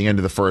down to the end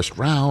of the first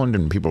round,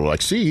 and people are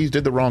like, see, he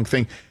did the wrong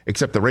thing,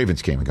 except the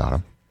Ravens came and got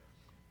him.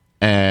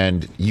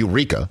 And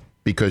eureka,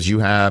 because you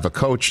have a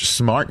coach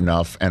smart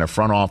enough and a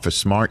front office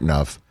smart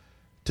enough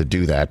to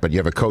do that. But you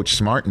have a coach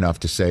smart enough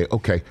to say,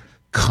 okay,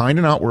 kind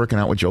of not working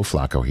out with Joe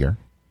Flacco here.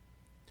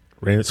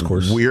 Ran its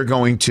course. We're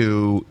going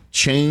to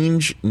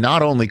change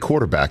not only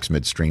quarterbacks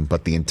midstream,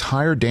 but the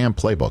entire damn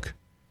playbook.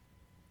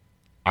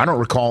 I don't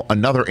recall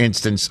another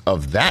instance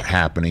of that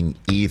happening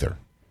either.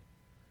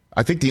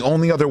 I think the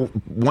only other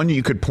one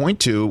you could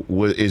point to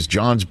is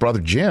John's brother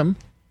Jim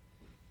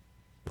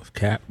with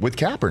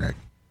Kaepernick,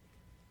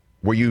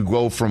 where you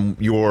go from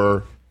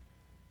your,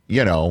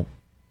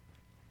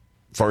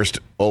 first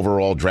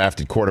overall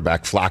drafted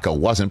quarterback. Flacco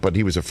wasn't, but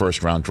he was a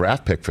first-round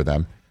draft pick for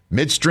them.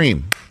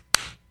 Midstream,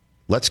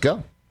 let's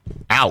go.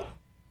 Out.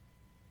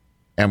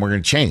 And we're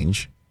going to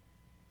change.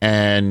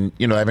 And,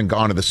 they haven't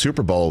gone to the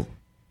Super Bowl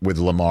with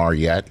Lamar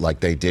yet like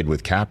they did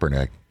with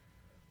Kaepernick.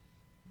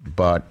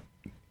 But,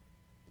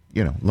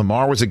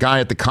 Lamar was a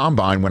guy at the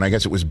Combine when I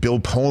guess it was Bill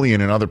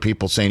Polian and other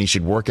people saying he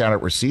should work out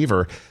at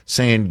receiver,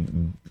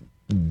 saying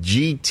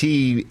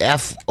GTFOH,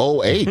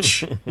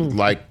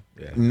 like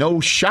no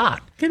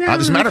shot.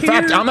 As a matter of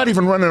fact, I'm not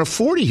even running a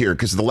 40 here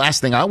because the last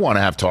thing I want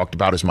to have talked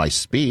about is my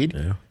speed.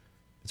 Yeah.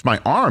 It's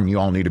my arm you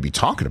all need to be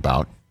talking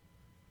about.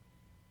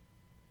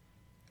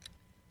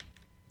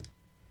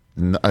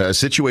 A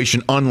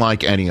situation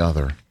unlike any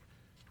other.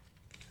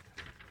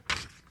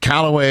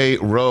 Callaway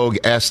Rogue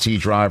ST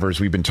drivers,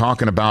 we've been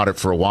talking about it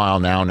for a while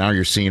now. Now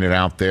you're seeing it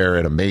out there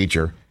at a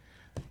major.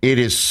 It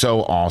is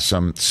so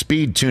awesome.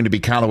 Speed tuned to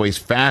be Callaway's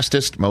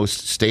fastest,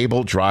 most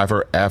stable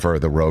driver ever.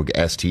 The Rogue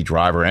ST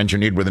driver,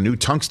 engineered with a new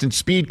tungsten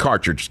speed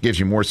cartridge, gives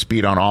you more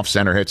speed on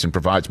off-center hits and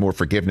provides more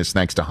forgiveness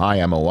thanks to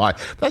high MOI.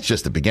 That's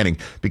just the beginning,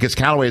 because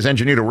Callaway has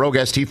engineered a Rogue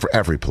ST for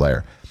every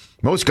player.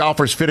 Most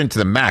golfers fit into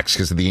the Max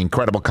because of the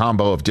incredible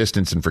combo of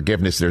distance and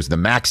forgiveness. There's the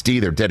Max D,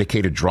 their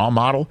dedicated draw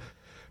model.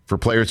 For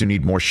players who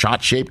need more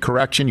shot shape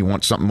correction, you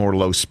want something more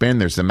low spin,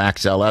 there's the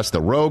Max LS. The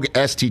Rogue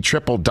ST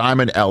Triple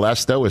Diamond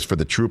LS, though, is for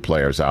the true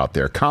players out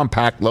there.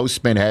 Compact, low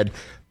spin head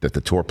that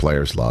the tour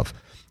players love.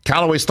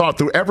 Callaway's thought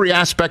through every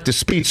aspect of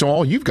speed, so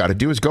all you've got to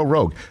do is go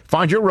Rogue.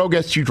 Find your Rogue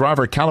ST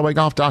driver at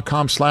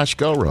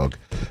CallawayGolf.com/go Rogue.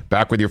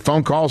 Back with your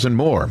phone calls and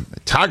more.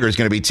 Tiger's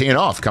going to be teeing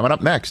off coming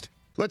up next.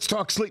 Let's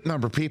talk Sleep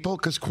Number, people,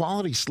 because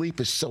quality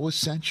sleep is so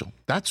essential.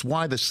 That's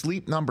why the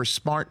Sleep Number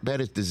smart bed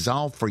is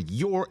designed for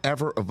your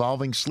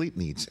ever-evolving sleep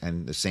needs,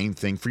 and the same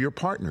thing for your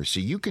partner,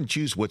 so you can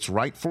choose what's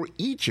right for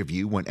each of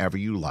you whenever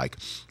you like.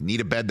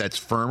 Need a bed that's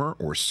firmer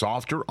or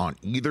softer on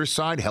either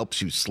side,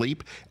 helps you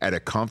sleep at a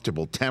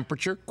comfortable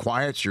temperature,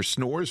 quiets your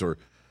snores or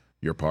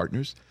your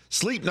partner's?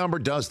 Sleep Number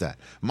does that.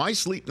 My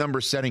Sleep Number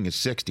setting is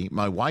 60.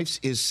 My wife's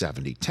is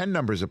 70. 10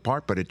 numbers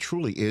apart, but it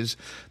truly is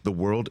the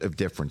world of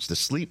difference. The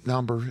Sleep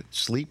Number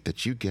sleep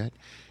that you get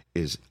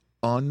is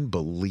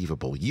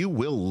unbelievable. You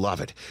will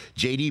love it.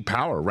 J.D.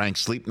 Power ranks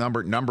Sleep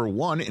Number number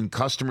 1 in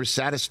customer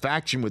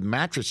satisfaction with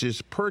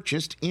mattresses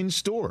purchased in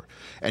store.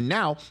 And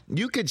now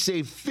you could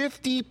save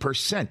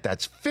 50%.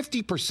 That's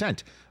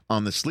 50%.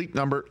 On the Sleep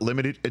Number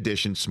limited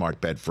edition smart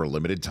bed for a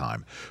limited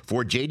time.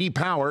 For J.D.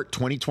 Power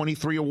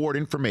 2023 award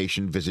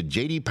information, visit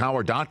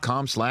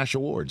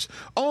jdpower.com/awards.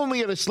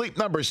 Only at a Sleep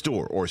Number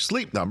store or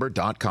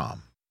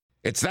sleepnumber.com.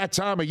 It's that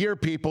time of year,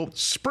 people.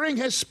 Spring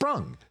has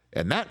sprung,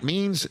 and that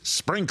means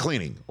spring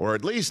cleaning, or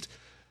at least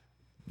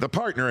the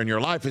partner in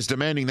your life is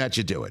demanding that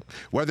you do it.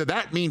 Whether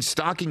that means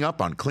stocking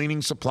up on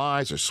cleaning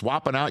supplies or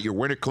swapping out your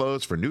winter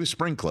clothes for new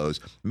spring clothes,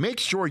 make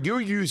sure you're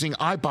using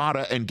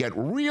Ibotta and get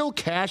real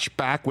cash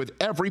back with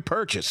every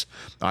purchase.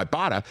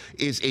 Ibotta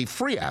is a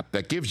free app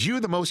that gives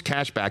you the most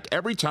cash back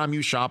every time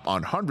you shop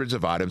on hundreds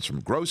of items, from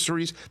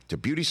groceries to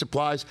beauty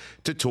supplies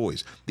to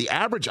toys. The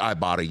average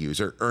Ibotta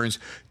user earns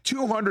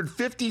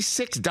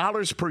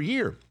 $256 per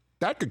year.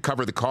 That could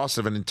cover the cost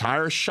of an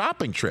entire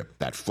shopping trip,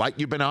 that flight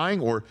you've been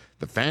eyeing, or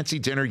the fancy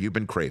dinner you've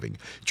been craving.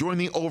 Join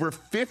the over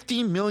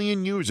 50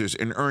 million users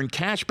and earn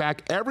cash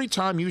back every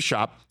time you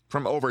shop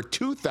from over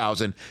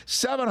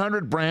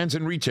 2,700 brands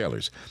and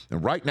retailers.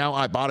 And right now,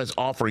 Ibotta is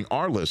offering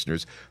our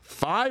listeners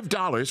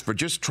 $5 for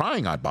just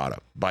trying Ibotta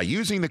by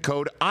using the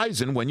code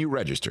EISEN when you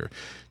register.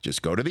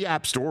 Just go to the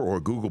App Store or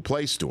Google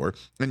Play Store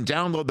and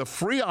download the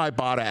free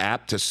Ibotta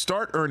app to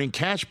start earning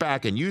cash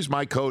back and use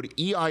my code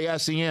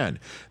EISEN.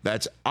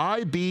 That's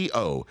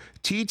IBOTTA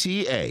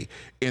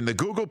in the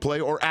Google Play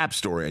or App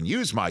Store and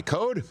use my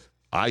code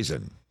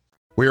EISEN.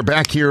 We are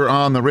back here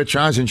on the Rich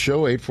Eisen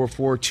Show.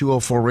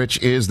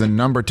 844-204-RICH is the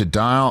number to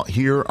dial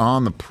here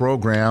on the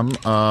program.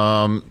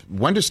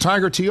 When does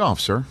Tiger tee off,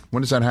 sir? When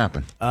does that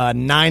happen?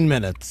 9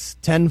 minutes,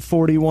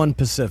 10:41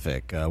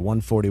 Pacific,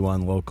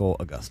 1:41 local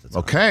Augusta time.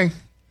 Okay.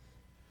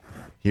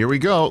 Here we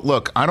go.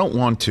 Look, I don't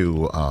want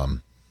to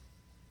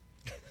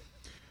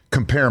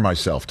compare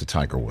myself to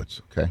Tiger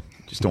Woods, okay?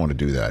 Just don't want to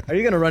do that. Are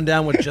you going to run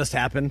down what just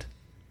happened?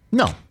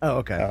 No. Oh,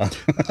 okay.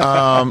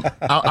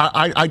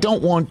 I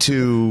don't want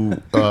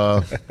to...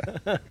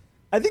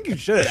 I think you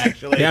should,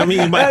 actually. Yeah, I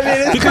mean,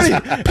 because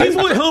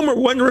people at home are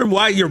wondering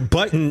why your shirt's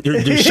buttoned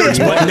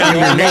down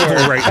your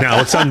navel right now.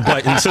 It's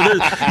unbuttoned. So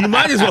you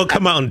might as well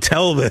come out and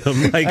tell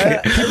them.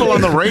 Like people on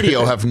the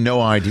radio have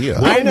no idea.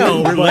 I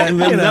know. We're letting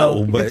them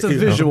know. But, it's a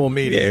visual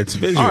medium. Yeah, it's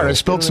visual. All right, I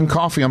spilled some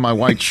coffee on my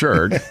white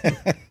shirt.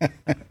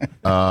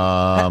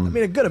 I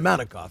mean, a good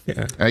amount of coffee.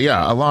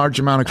 Yeah, a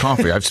large amount of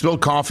coffee. I've spilled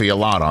coffee a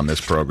lot on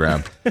this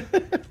program.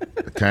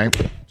 Okay,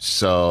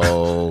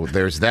 so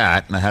there's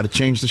that. And I had to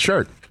change the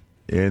shirt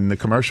in the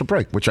commercial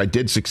break, which I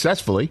did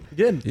successfully.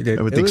 You did.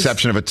 With the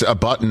exception of a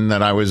button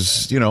that I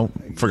was,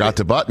 forgot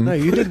to button. No,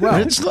 you did well.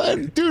 It's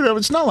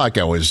not like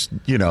I was,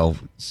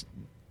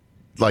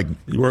 like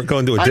you weren't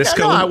going to a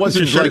disco. I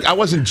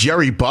wasn't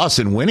Jerry Buss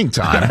in Winning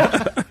Time.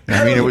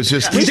 I mean, it was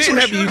just.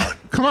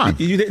 Come on.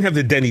 You didn't have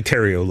the Denny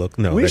Terrio look.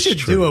 No, we should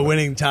true. do a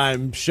Winning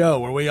Time show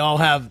where we all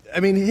have.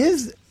 I mean,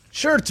 his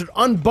shirts are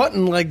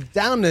unbuttoned like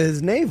down to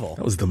his navel.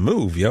 That was the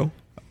move, yo.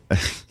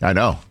 I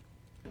know.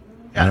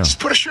 Yeah, just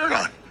put a shirt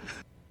on.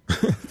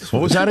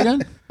 What was that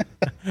again?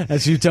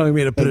 That's you telling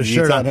me to put a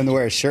shirt on. Him to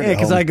wear a shirt. Yeah,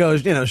 because I go,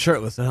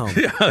 shirtless at home.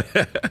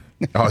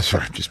 Oh,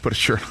 sorry. Just put a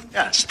shirt on.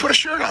 Yeah, just put a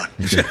shirt on.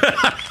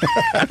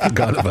 I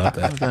forgot about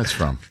that. That's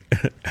from.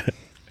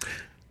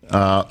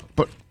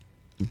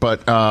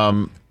 But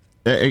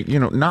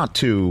not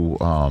to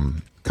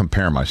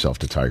compare myself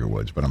to Tiger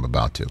Woods, but I'm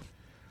about to.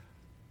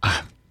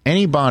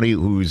 Anybody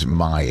who's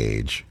my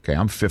age, okay,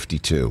 I'm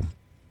 52,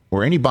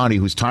 or anybody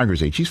who's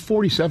Tiger's age, he's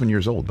 47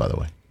 years old, by the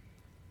way.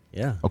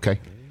 Yeah. Okay.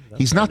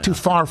 He's not too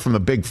far from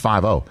the big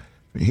 5-0.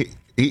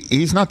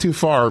 He's not too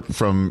far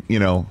from,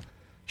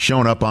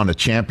 showing up on the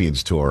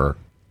Champions Tour.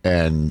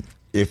 And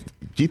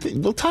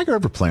will Tiger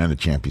ever play on the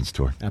Champions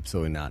Tour?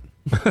 Absolutely not.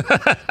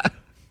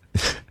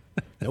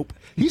 Nope.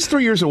 He's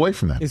 3 years away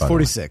from that. He's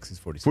 46. He's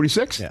 46.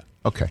 46? Yeah.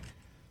 Okay.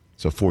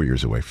 So 4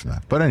 years away from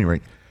that. But at any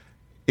rate,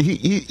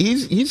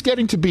 he's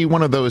getting to be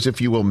one of those, if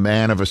you will,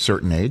 man of a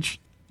certain age,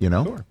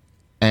 Sure.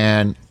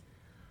 And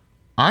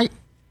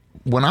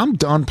when I'm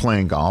done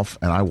playing golf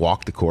and I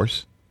walk the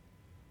course,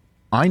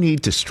 I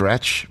need to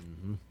stretch.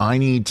 Mm-hmm. I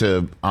need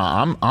to.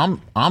 I'm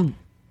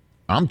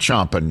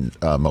chomping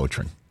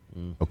Motrin,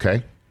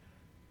 okay,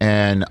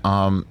 and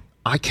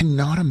I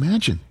cannot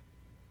imagine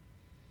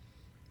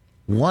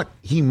what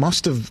he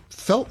must have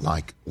felt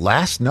like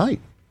last night.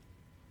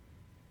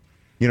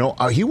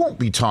 He won't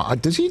be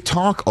talk. Does he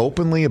talk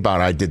openly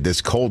about I did this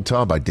cold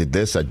tub, I did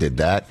this, I did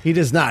that? He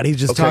does not. He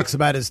just talks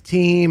about his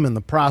team and the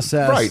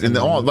process, right? And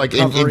all like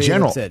in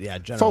general. That's it.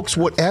 Yeah, folks.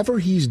 Whatever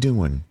he's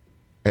doing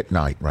at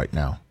night right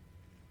now,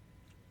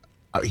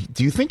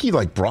 do you think he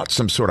brought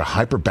some sort of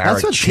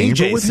hyperbaric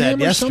chamber with him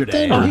or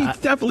yesterday. something? He's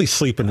definitely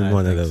sleeping in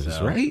one of those,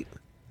 so. Right?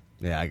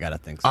 Yeah, I gotta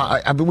think so.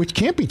 I mean, which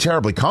can't be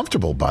terribly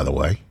comfortable, by the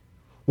way.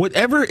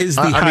 Whatever is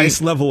the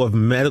highest level of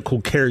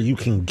medical care you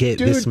can get,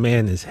 dude, this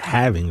man is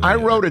having. Right, I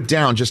wrote it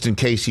down just in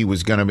case he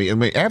was going to be. I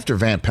mean, after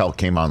Van Pelt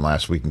came on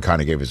last week and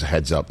kind of gave us a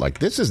heads up,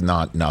 this is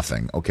not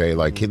nothing, okay?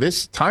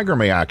 This Tiger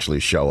may actually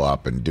show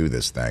up and do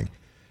this thing.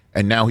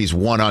 And now he's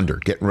 1 under,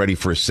 getting ready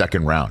for his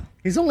second round.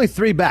 He's only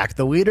 3 back.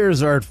 The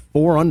leaders are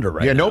 4 under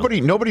right now. Yeah,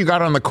 nobody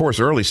got on the course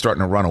early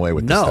starting to run away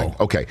with this thing.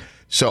 Okay.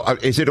 So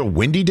is it a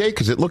windy day?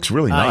 Because it looks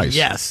really nice.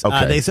 Yes.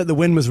 Okay. They said the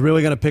wind was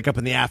really going to pick up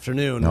in the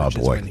afternoon. Oh, which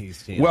boy. Is when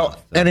he's teeing well,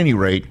 off, so. At any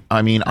rate,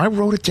 I mean, I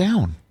wrote it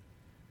down.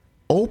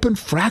 Open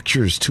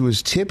fractures to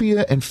his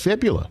tibia and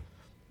fibula.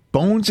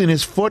 Bones in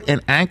his foot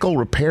and ankle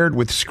repaired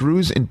with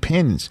screws and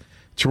pins.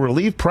 To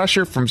relieve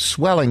pressure from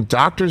swelling,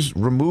 doctors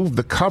removed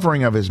the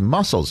covering of his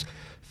muscles.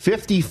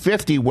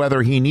 50-50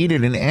 whether he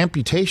needed an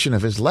amputation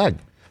of his leg.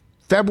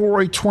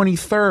 February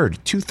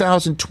 23rd,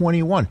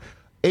 2021.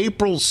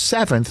 April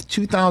 7th,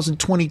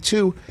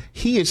 2022,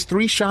 he is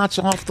 3 shots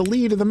off the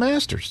lead of the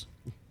Masters.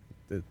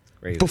 That's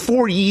crazy.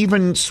 Before he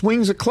even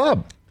swings a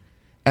club.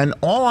 And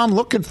all I'm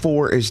looking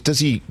for is, does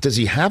he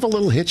have a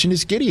little hitch in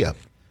his giddy-up?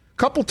 A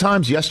couple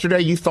times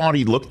yesterday, you thought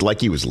he looked like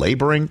he was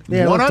laboring.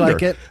 Yeah, 1 looked under.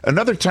 like it.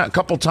 Another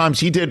couple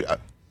times he did.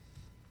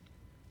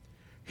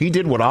 he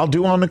did what I'll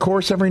do on the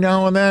course every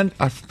now and then.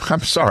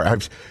 I'm sorry.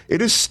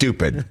 It is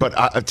stupid,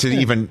 but to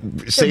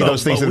even say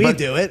those things. But we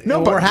do it.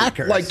 No, but we're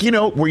hackers. Like,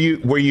 where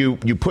you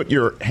put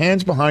your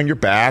hands behind your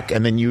back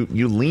and then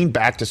you lean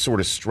back to sort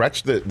of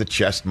stretch the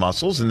chest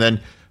muscles, and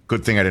then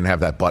good thing I didn't have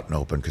that button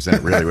open, because then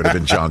it really would have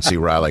been John C.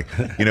 Reilly.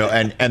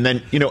 And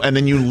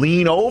then you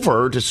lean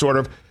over to sort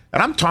of.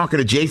 And I'm talking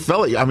to Jay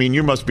Philly. I mean,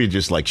 you must be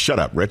just like, shut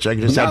up, Rich. I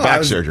just had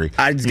back surgery.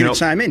 I was going to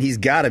chime in. He's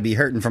got to be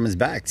hurting from his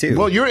back, too.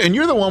 Well, you're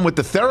the one with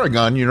the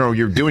Theragun.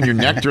 You're doing your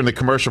neck during the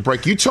commercial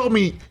break. You told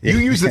me you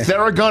use the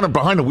Theragun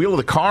behind the wheel of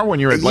the car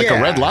when you're at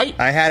a red light?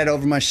 I had it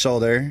over my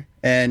shoulder.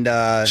 And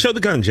show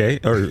the gun,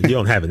 Jay. Or you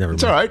don't have it, never mind.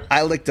 It's all right.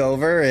 I looked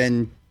over,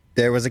 and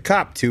there was a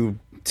cop two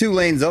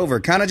lanes over,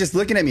 kind of just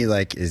looking at me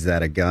like, is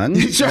that a gun?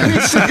 Like,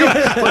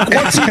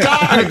 what's he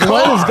got in the car?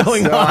 What is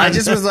going on? I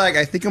just was like,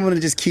 I think I'm going to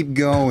just keep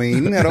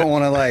going. I don't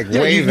want to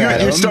wave at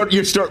him.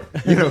 You start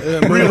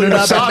really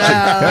massaging.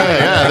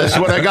 Yeah, this is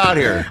what I got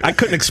here. I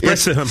couldn't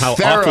express to him how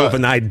awful of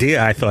an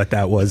idea I thought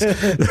that was.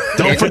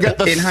 Don't forget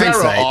the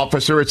Thera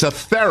officer. It's a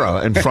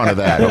Thera in front of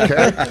that,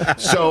 okay?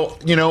 So,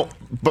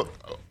 but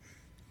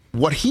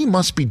what he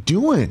must be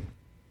doing,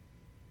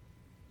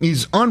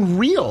 he's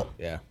unreal.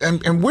 Yeah.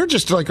 And we're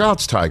just like, oh,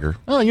 it's Tiger.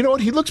 Oh, you know what?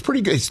 He looks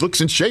pretty good. He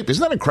looks in shape.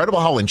 Isn't that incredible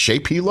how in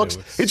shape he looks?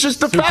 It's just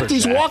the fact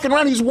he's walking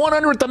around. He's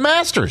 100 at the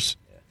Masters.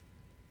 Yeah.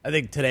 I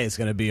think today is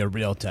going to be a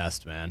real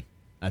test, man.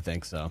 I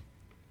think so.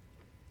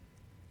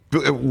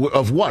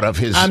 Of what? Of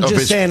his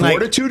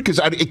fortitude? Because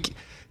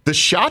the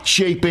shot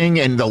shaping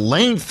and the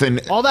length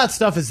and all that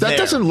stuff is there. That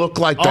doesn't look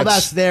like all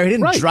that's there. He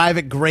didn't drive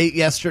it great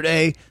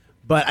yesterday,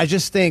 but I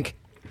just think,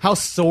 how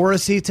sore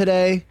is he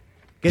today?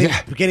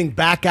 Getting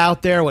back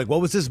out there, like, what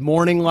was his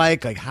morning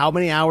like? Like, how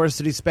many hours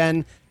did he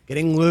spend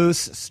getting loose,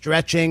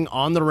 stretching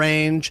on the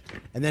range,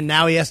 and then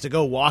now he has to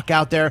go walk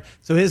out there.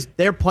 So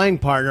their playing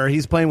partner,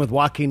 he's playing with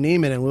Joaquin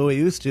Niemann and Louis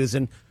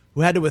Oosthuizen,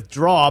 who had to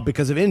withdraw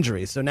because of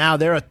injury. So now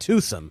they're a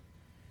twosome.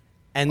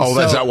 And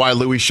is that why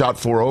Louis shot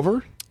 4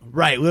 over?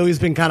 Right, Louis has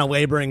been kind of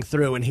laboring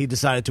through, and he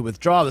decided to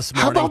withdraw this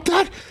morning. How about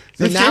that?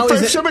 So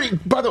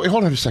by the way,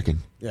 hold on a second.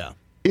 Yeah.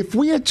 If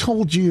we had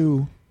told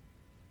you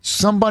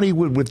somebody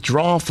would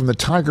withdraw from the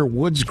Tiger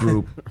Woods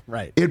group,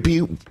 right, it'd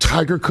be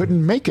Tiger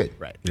couldn't make it.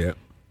 Right. Yeah.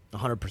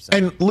 100%.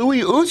 And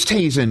Louis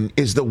Oosthuizen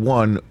is the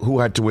one who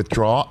had to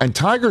withdraw, and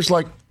Tiger's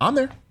like, I'm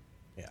there.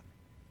 Yeah.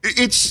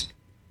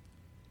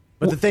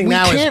 But the thing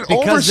now is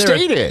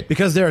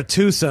because they're a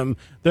twosome,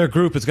 their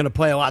group is going to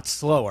play a lot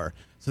slower.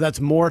 So that's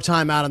more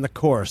time out on the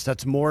course.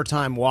 That's more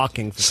time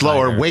walking. For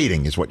slower Tiger.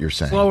 Waiting is what you're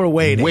saying. Slower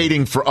waiting.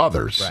 Waiting for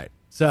others. Right.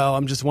 So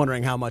I'm just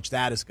wondering how much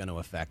that is going to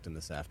affect in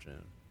this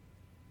afternoon.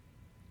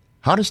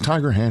 How does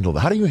Tiger handle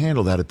that? How do you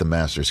handle that at the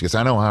Masters? Because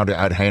I know how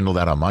I'd handle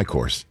that on my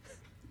course.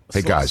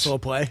 Hey, guys. Slow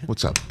play.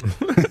 What's up?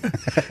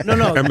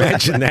 No.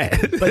 Imagine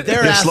that. But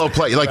they're slow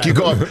play. Like, you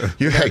go up.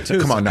 Hey,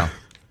 come on now.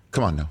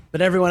 Come on now.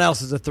 But everyone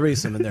else is a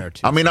threesome and they're a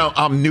twosome. I mean,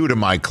 I'm new to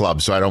my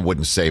club, so I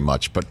wouldn't say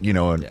much. But,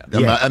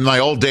 in my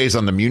old days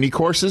on the Muni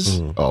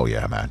courses, oh,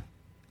 yeah, man.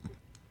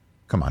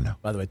 Come on now.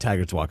 By the way,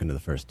 Tiger's walking to the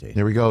first tee.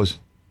 Here he goes.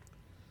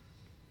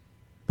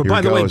 But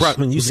by the way,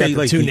 Brockman, you say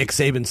like two Nick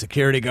Saban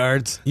security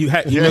guards. You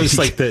notice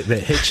like the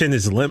hitch in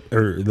his limp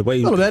or the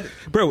way. A little bit.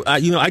 Bro,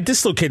 I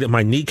dislocated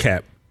my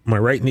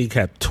right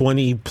kneecap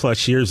 20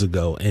 plus years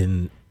ago,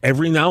 and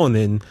every now and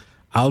then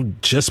I'll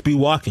just be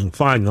walking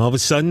fine, and all of a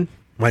sudden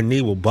my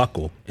knee will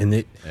buckle,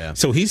 and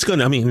so he's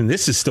gonna. I mean, and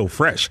this is still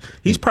fresh.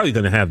 He's probably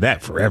gonna have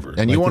that forever.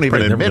 And you won't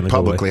even admit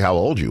publicly how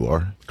old you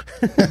are.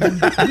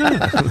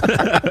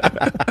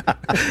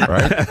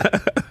 Right?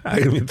 I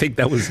didn't even think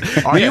that was.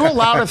 Are you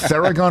allowed a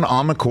Theragun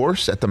on the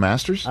course at the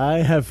Masters? I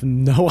have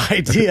no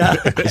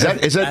idea.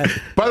 Is that?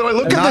 By the way,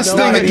 look at this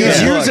thing that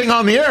he's using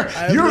on the air.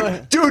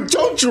 Dude,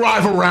 don't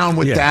drive around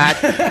with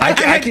that.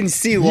 I can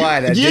see why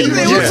that. It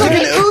looks like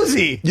an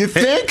Uzi. You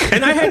think?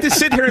 And I had to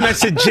sit here and I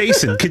said,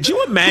 Jason, could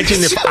you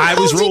imagine if I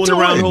was rolling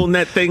around holding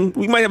that thing?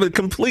 We might have a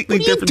completely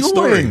different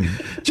story.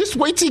 Just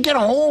wait till you get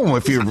home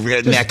if your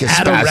neck is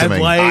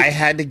spasming. I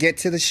had to get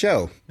to the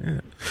show.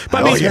 Yeah.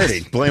 But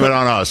blame it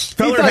on us.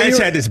 Feller has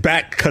had his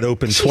back cut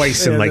open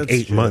twice in like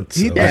 8 months.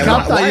 So.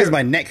 Why is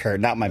my neck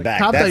hurt, not my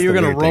back? I thought you were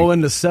going to roll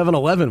into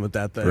 7-Eleven with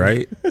that thing.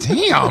 Right?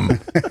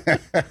 Damn.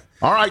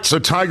 All right, so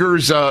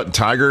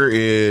Tiger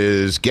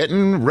is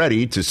getting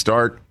ready to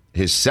start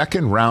his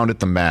second round at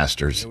the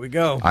Masters. Here we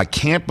go. I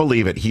can't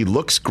believe it. He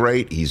looks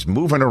great. He's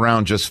moving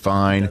around just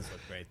fine.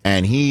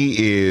 And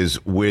he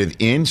is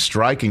within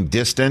striking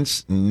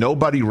distance.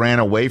 Nobody ran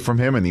away from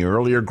him in the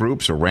earlier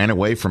groups or ran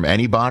away from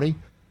anybody.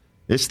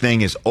 This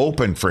thing is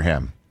open for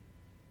him.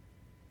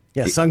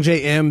 Yeah,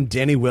 Sungjae Im,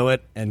 Danny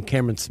Willett, and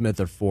Cameron Smith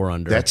are 4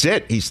 under. That's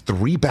it. He's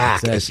 3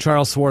 back.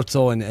 Charles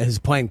Schwartzel and his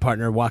playing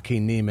partner,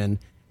 Joaquin Niemann,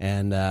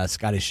 and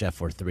Scotty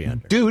Scheffler 3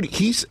 under. Dude,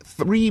 he's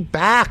 3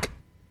 back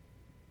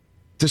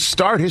to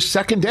start his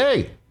second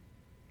day.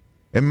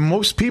 And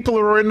most people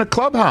are in the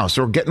clubhouse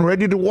or getting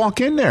ready to walk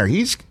in there.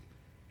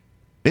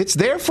 It's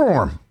there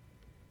for him.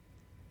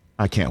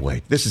 I can't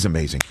wait. This is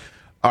amazing.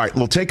 All right,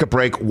 we'll take a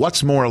break.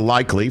 What's more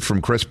likely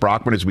from Chris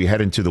Brockman as we head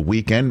into the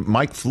weekend?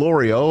 Mike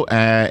Florio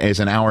is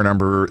in hour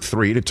number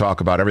 3 to talk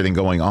about everything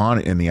going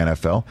on in the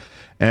NFL.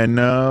 And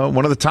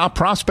one of the top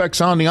prospects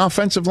on the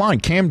offensive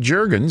line, Cam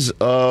Jurgens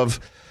of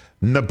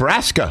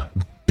Nebraska.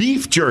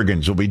 Beef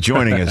Jurgens will be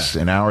joining us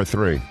in hour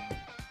 3.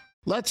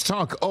 Let's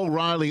talk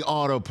O'Reilly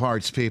Auto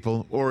Parts,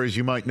 people, or as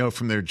you might know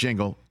from their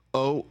jingle,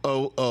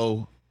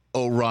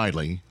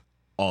 O'Reilly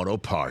Auto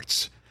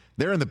Parts.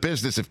 They're in the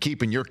business of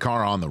keeping your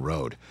car on the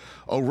road.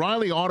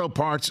 O'Reilly Auto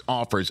Parts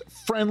offers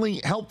friendly,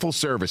 helpful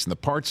service and the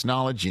parts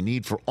knowledge you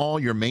need for all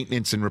your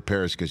maintenance and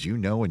repairs, because you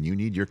know when you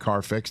need your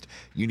car fixed,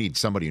 you need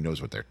somebody who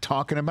knows what they're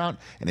talking about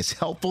and is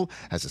helpful,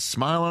 has a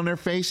smile on their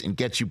face, and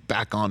gets you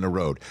back on the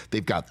road.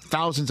 They've got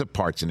thousands of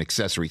parts and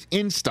accessories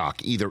in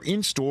stock, either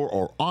in-store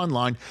or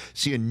online,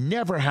 so you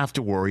never have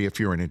to worry if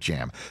you're in a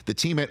jam. The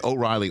team at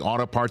O'Reilly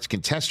Auto Parts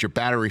can test your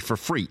battery for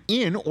free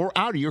in or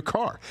out of your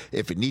car.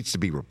 If it needs to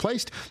be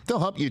replaced, they'll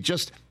help you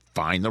just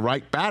find the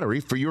right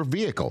battery for your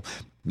vehicle.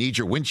 Need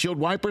your windshield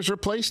wipers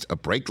replaced, a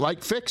brake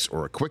light fix,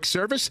 or a quick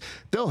service?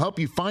 They'll help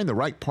you find the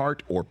right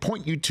part or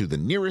point you to the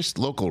nearest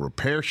local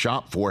repair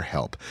shop for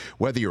help.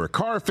 Whether you're a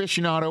car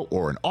aficionado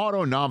or an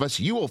auto novice,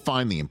 you will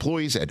find the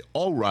employees at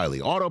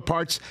O'Reilly Auto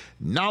Parts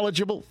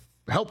knowledgeable,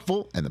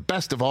 helpful, and the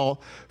best of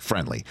all,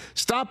 friendly.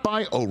 Stop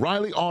by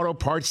O'Reilly Auto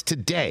Parts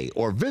today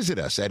or visit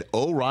us at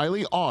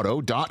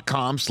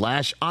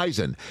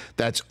O'ReillyAuto.com/Eisen.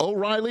 That's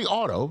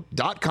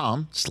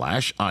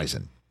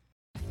O'ReillyAuto.com/Eisen.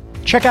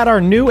 Check out our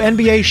new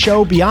NBA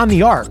show, Beyond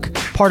the Arc,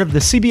 part of the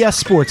CBS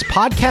Sports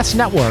Podcast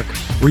Network,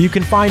 where you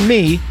can find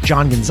me,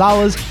 John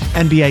Gonzalez,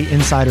 NBA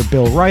insider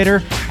Bill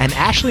Ryder, and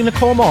Ashley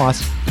Nicole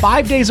Moss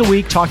 5 days a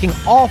week talking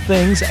all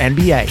things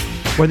NBA.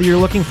 Whether you're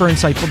looking for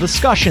insightful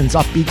discussions,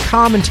 upbeat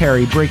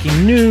commentary,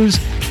 breaking news,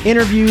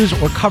 interviews,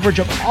 or coverage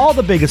of all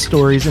the biggest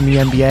stories in the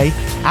NBA,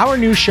 our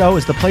new show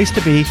is the place to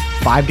be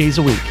 5 days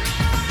a week.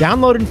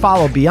 Download and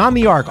follow Beyond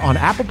the Arc on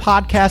Apple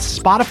Podcasts,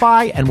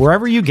 Spotify, and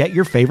wherever you get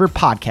your favorite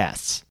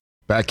podcasts.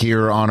 Back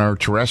here on our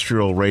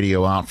terrestrial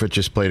radio outfit,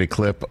 just played a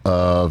clip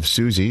of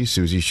Susie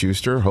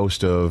Schuster,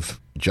 host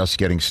of Just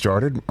Getting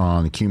Started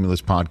on the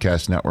Cumulus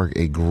Podcast Network.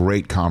 A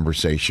great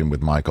conversation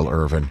with Michael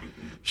Irvin.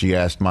 She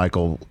asked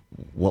Michael,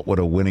 what would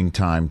a winning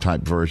time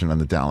type version of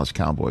the Dallas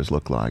Cowboys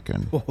look like?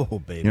 And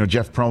baby. You know,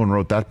 Jeff Perlman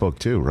wrote that book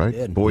too, right?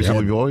 Yeah, Boys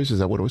Will Be Boys, is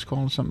that what it was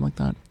called? Something like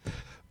that.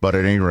 But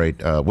at any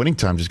rate, winning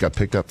time just got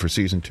picked up for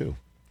season 2.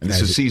 And this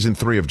is season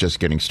 3 of Just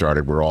Getting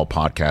Started, where all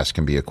podcasts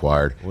can be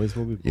acquired. Boys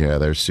Will Be Boys. Yeah,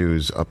 there's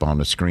Sue's up on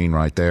the screen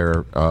right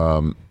there.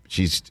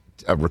 She's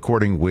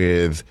recording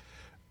with,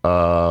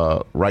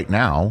 right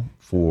now,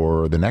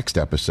 for the next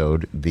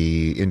episode,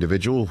 the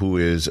individual who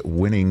is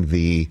winning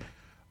the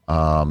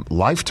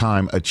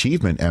Lifetime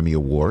Achievement Emmy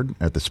Award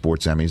at the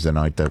Sports Emmys the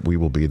night that we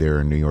will be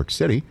there in New York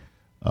City,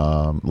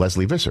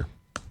 Leslie Visser.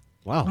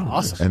 Wow,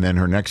 awesome. And then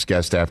her next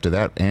guest after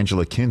that,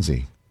 Angela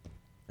Kinsey.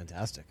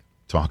 Fantastic.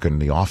 Talking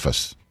The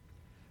Office.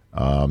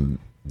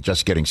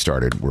 Just Getting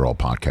Started, where all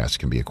podcasts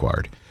can be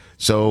acquired.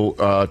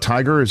 So,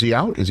 Tiger, is he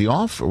out? Is he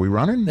off? Are we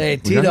running? They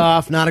teed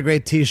off, not a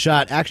great tee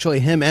shot.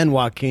 Actually, him and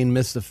Joaquin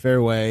missed the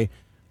fairway.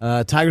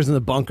 Tiger's in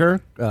the bunker,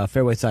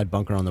 fairway side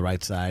bunker on the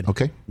right side.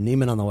 Okay.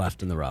 Neiman on the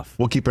left in the rough.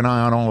 We'll keep an eye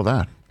on all of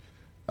that.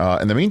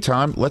 In the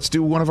meantime, let's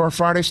do one of our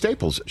Friday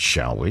staples,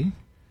 shall we?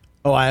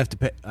 Oh, I have to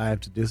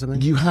do something?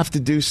 You have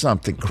to do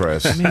something,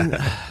 Chris. I mean,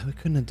 we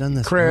couldn't have done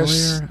this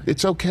Chris, earlier.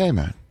 It's okay,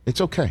 man. It's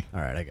okay.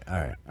 All right,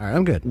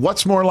 I'm good.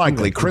 What's more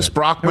likely, Chris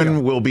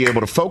Brockman will be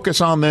able to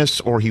focus on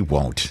this, or he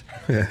won't?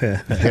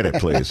 Hit it,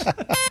 please.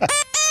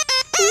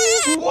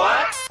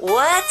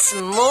 What's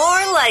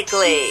more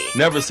likely?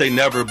 Never say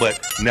never,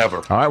 but never.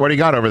 All right, what do you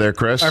got over there,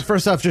 Chris? All right,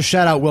 first off, just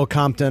shout out Will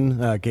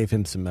Compton. Gave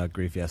him some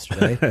grief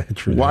yesterday.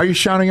 Why are you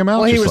shouting him out?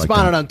 Well, he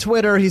responded on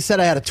Twitter. He said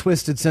I had a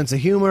twisted sense of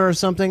humor or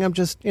something. I'm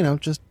just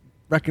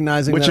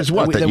recognizing Which that, is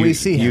what? that we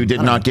see him. You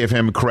did not give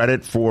him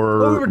credit for...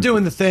 Well, we were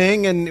doing the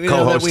thing and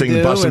co-hosting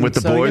Bussin' with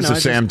the Boys. The I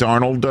Sam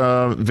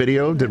Darnold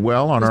video did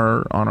well on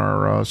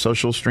our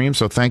social stream.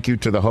 So thank you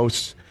to the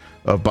hosts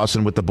of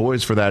Bussin' with the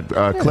Boys for that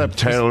clip.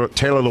 Taylor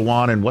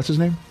Lewan and what's his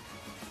name?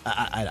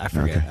 I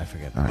forget. Okay. I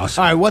forget. All right.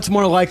 All right, what's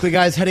more likely,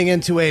 guys, heading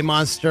into a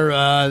monster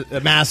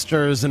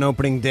Masters and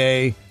opening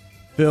day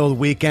filled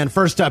weekend?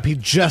 First up, he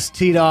just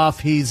teed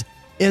off. He's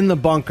in the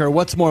bunker.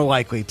 What's more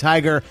likely?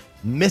 Tiger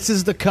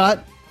misses the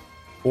cut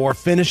or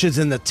finishes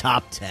in the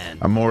top 10?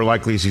 I'm more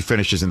likely he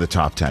finishes in the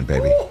top 10,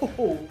 baby.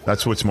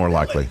 That's what's more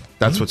likely.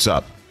 That's what's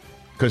up.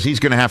 Because he's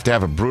going to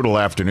have a brutal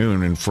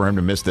afternoon, and for him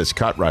to miss this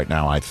cut right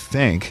now, I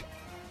think...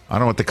 I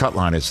don't know what the cut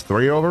line is.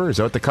 3 over? Is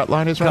that what the cut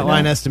line is right now? Cut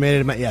line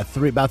estimated,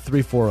 about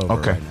 3-4 over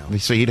okay. right now.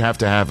 So he'd have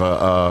to have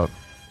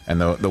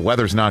and the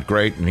weather's not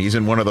great, and he's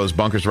in one of those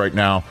bunkers right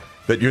now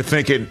that you're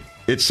thinking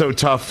it's so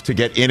tough to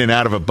get in and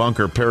out of a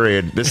bunker,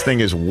 period. This thing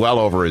is well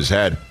over his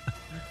head.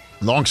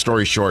 Long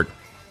story short,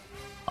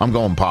 I'm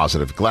going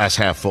positive. Glass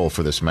half full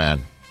for this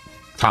man.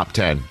 Top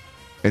 10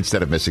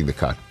 instead of missing the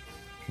cut.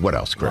 What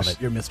else, Chris? Love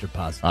it. You're Mr.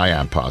 Positive. I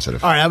am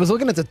positive. All right, I was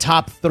looking at the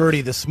top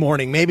 30 this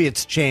morning. Maybe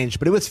it's changed,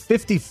 but it was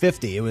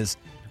 50-50. It was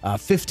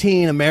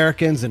 15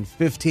 Americans and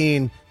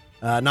 15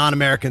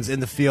 non-Americans in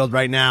the field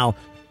right now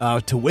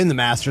to win the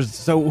Masters.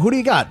 So who do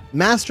you got?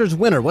 Masters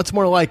winner. What's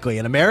more likely,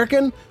 an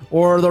American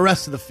or the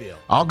rest of the field?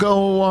 I'll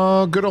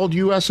go good old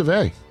U.S. of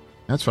A.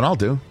 That's what I'll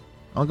do.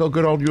 I'll go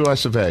good old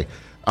U.S. of A.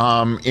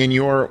 In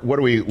your, what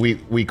do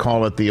we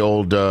call it, the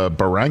old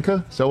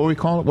Barranca? Is that what we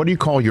call it? What do you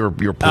call your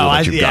pool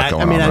that you've got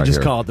going on I right just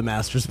here? call it the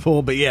Masters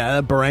pool, but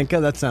yeah,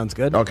 Barranca, that sounds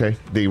good. Okay,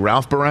 the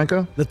Ralph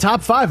Barranca? The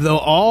top 5, though,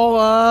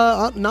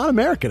 all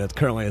non-American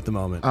currently at the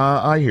moment.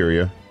 I hear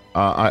you.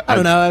 I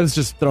don't know. I was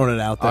just throwing it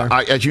out there.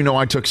 As you know,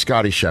 I took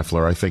Scotty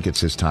Scheffler. I think it's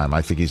his time.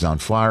 I think he's on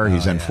fire.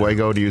 He's en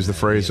fuego, to use the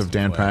phrase of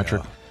Dan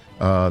Patrick,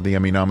 the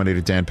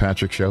Emmy-nominated Dan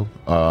Patrick show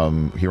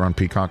here on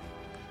Peacock.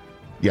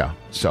 Yeah,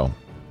 so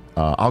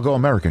I'll go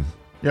American.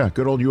 Yeah,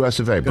 good old U.S.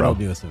 of A, bro. Good old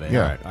U.S. of A.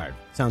 Yeah. All right.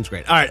 Sounds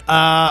great. All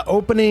right.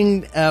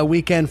 Opening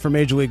weekend for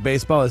Major League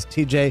Baseball, as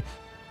TJ would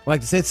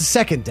like to say, it's the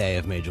second day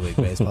of Major League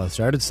Baseball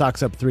started.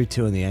 Sox up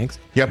 3-2 in the Yanks.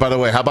 Yeah, by the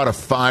way, how about a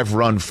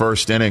 5-run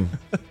first inning?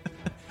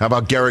 How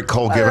about Garrett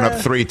Cole giving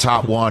up 3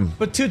 top 1?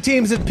 But 2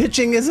 teams that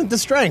pitching isn't the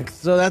strength,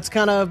 so that's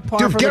kind of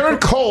par for Garrett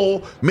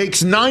Cole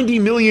makes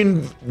 $90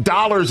 million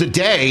a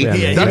day.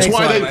 Yeah,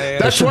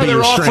 that's why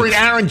they're offering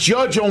Aaron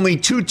Judge only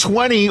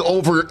 $220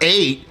 over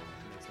 8.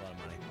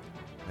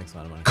 Makes a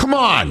lot of money. Come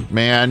on,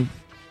 man.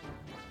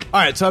 All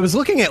right, so I was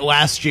looking at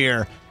last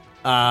year,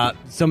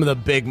 some of the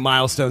big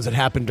milestones that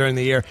happened during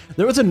the year.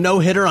 There was a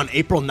no-hitter on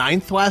April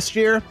 9th last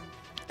year,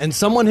 and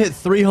someone hit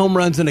 3 home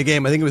runs in a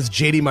game. I think it was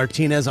J.D.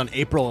 Martinez on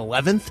April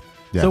 11th.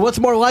 Yeah. So what's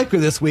more likely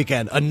this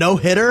weekend, a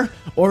no-hitter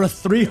or a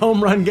 3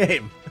 home run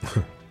game?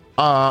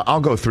 I'll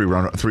go 3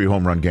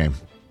 home run game.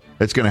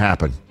 It's going to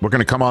happen. We're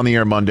going to come on the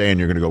air Monday, and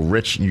you're going to go,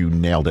 Rich, you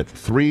nailed it.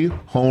 3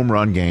 home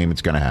run game.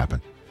 It's going to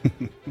happen.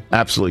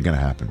 Absolutely going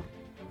to happen.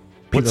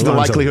 What's the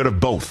likelihood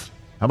of both?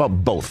 How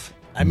about both?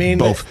 I mean,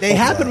 both. They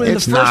happened in the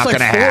first 4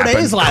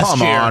 days last Come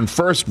year. Come on,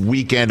 first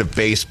weekend of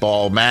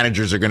baseball,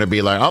 managers are going to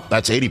be like, oh,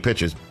 that's 80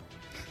 pitches.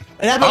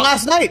 It happened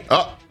last night.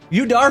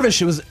 Yu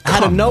Darvish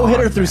had a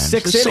no-hitter through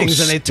 6 innings,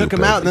 and they took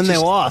him out, and then they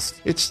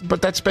lost.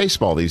 But that's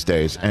baseball these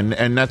days,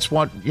 and that's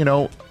what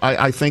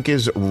I think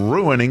is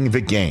ruining the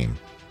game,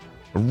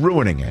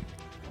 ruining it.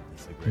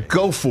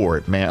 Go for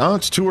it, man. Oh,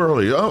 it's too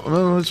early.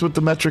 Oh, that's what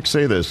the metrics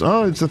say this.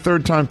 Oh, it's the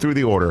 3rd time through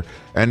the order,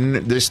 and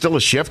there's still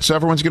a shift, so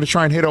everyone's going to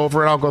try and hit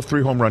over it. I'll go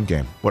 3 home run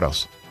game. What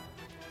else?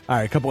 All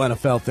right, a couple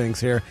NFL things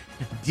here.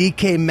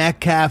 DK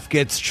Metcalf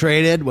gets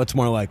traded. What's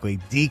more likely?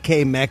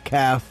 DK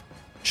Metcalf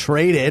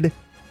traded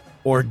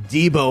or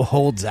Deebo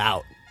holds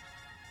out?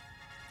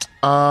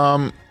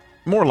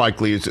 More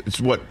likely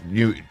it's what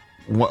do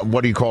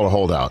you call a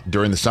holdout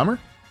during the summer,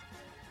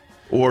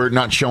 or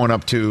not showing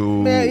up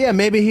to? Yeah,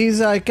 maybe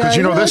he's like because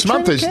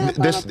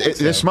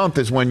this month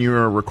is when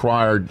you're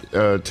required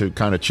to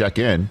kind of check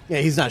in. Yeah,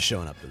 he's not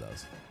showing up to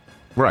those.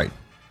 Right.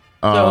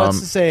 So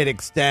let's say it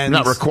extends.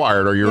 Not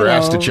required, or you're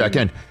asked to check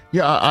in.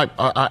 Yeah,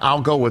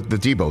 I'll go with the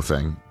Deebo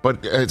thing.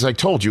 But as I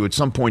told you, at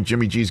some point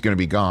Jimmy G's going to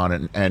be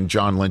gone, and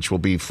John Lynch will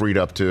be freed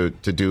up to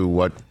do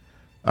what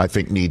I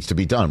think needs to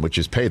be done, which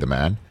is pay the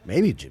man.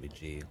 Maybe Jimmy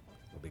G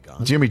will be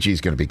gone. Jimmy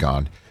G's going to be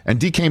gone. And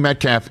DK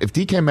Metcalf, if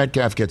DK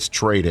Metcalf gets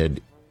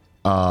traded,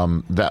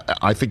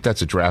 I think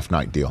that's a draft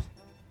night deal.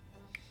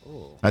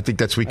 Ooh, I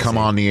think we come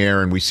on the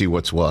air and we see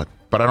what's what.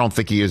 But I don't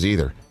think he is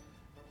either.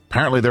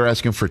 Apparently they're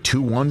asking for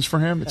 2 1s for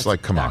him. It's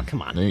come on.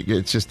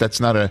 It's just that's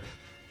not a.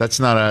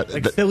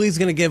 Philly's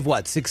going to give,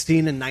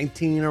 16 and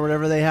 19 or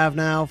whatever they have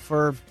now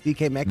for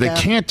DK Metcalf?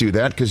 They can't do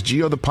that because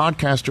Gio the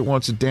podcaster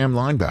wants a damn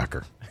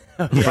linebacker.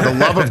 For the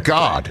love of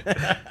God.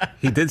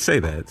 He did say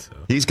that. So.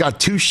 He's got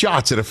 2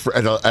 shots at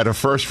a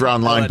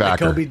first-round linebacker.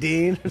 Jacoby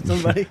Dean or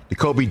somebody?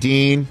 Jacoby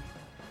Dean,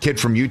 kid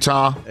from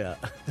Utah. Yeah.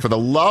 For the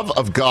love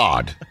of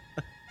God,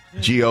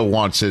 Gio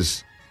wants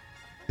his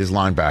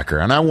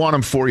linebacker. And I want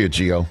him for you,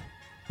 Gio.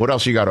 What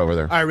else you got over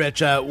there? All right,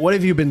 Rich, what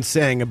have you been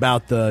saying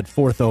about the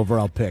 4th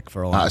overall pick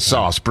for a long time?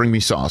 Sauce. Bring me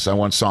Sauce. I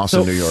want Sauce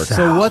in New York.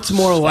 So what's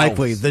more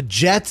likely? The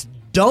Jets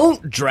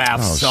don't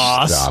draft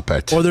Sauce, stop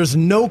it. Or there's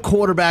no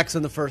quarterbacks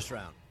in the first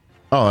round?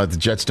 Oh, the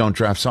Jets don't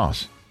draft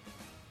Sauce.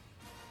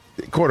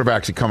 The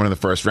quarterbacks are coming in the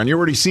first round. You're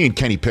already seeing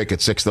Kenny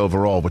Pickett 6th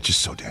overall, which is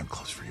so damn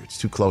close for you. It's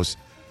too close.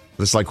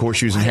 It's like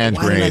horseshoes and hand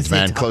grenades,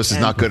 man. Close 10?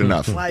 Is not good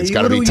enough. It's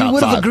got to be top 5. You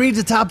would have agreed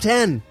to top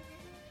 10.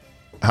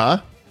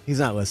 Huh? He's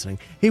not listening.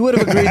 He would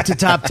have agreed to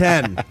top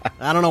 10.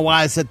 I don't know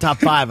why I said top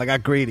 5. I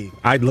got greedy.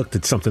 I looked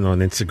at something on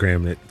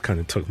Instagram that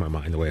kind of took my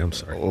mind away. I'm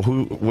sorry.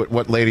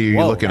 What lady are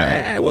you looking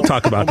at? We'll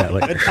talk about that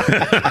later.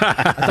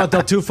 I thought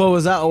Del Tufo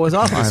was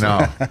off. I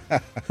know.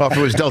 Well, if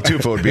it was Del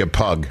Tufo, it would be a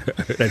pug.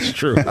 That's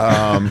true.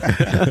 Yeah,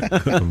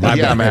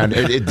 man.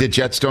 The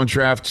Jets don't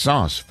draft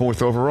Sauce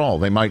 4th overall.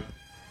 They might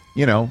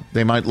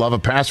love a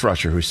pass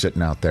rusher who's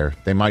sitting out there.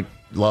 They might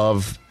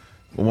love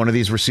one of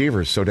these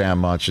receivers so damn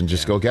much and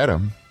just go get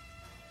him.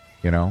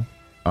 But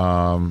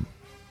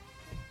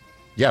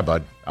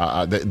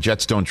the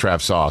Jets don't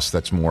draft Sauce.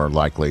 That's more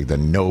likely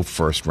than no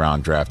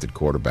first-round drafted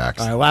quarterbacks.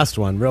 All right, last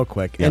one, real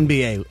quick. Yep.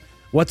 NBA,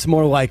 what's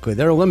more likely?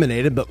 They're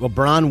eliminated, but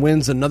LeBron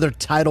wins another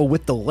title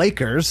with the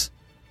Lakers,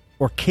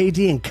 or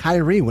KD and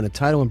Kyrie win a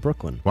title in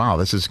Brooklyn? Wow,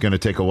 this is going to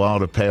take a while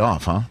to pay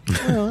off, huh?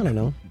 Well, I don't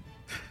know.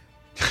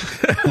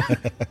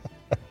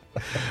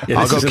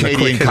 I'll go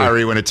KD and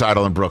Kyrie win a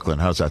title in Brooklyn.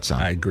 How's that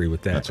sound? I agree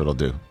with that. That's what I'll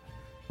do.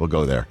 We'll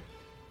go there.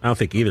 I don't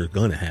think either are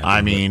going to happen.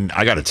 I mean,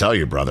 I got to tell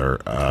you, brother.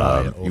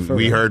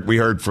 We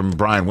heard from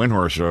Brian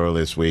Windhorst earlier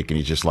this week, and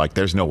he's just like,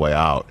 "There's no way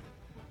out.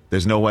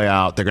 There's no way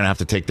out. They're going to have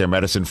to take their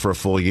medicine for a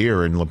full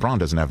year, and LeBron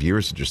doesn't have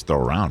years to just throw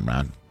around,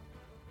 man."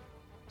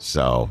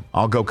 So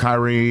I'll go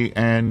Kyrie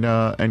and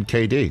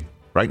KD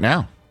right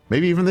now,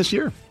 maybe even this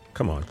year.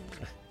 Come on.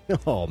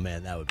 Oh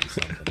man, that would be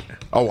something.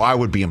 I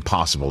would be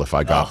impossible if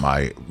I got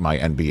my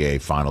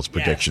NBA Finals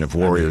prediction of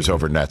Warriors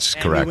over Nets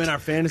correct. We win our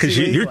fantasy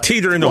because you're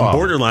teetering on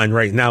borderline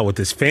right now with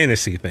this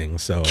fantasy thing.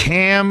 So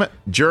Cam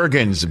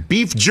Jurgens,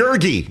 Beef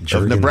Jergy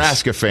of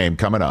Nebraska fame,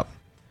 coming up.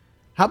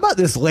 How about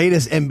this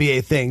latest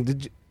NBA thing?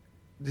 Did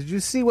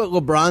you see what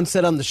LeBron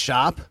said on The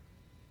Shop?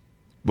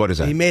 What is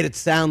that? He made it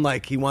sound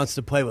like he wants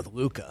to play with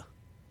Luka.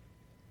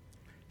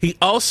 He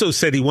also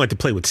said he wanted to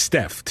play with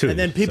Steph, too. And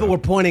then people were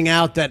pointing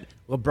out that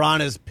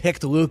LeBron has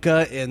picked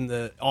Luka in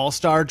the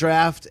All-Star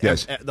draft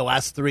the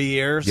last 3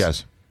 years.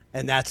 Yes.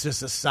 And that's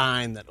just a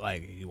sign that,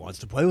 like, he wants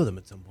to play with him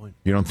at some point.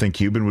 You don't think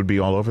Cuban would be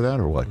all over that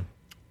or what?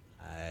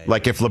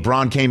 Like if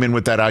LeBron came in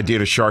with that idea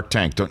to Shark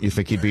Tank, don't you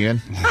think he'd be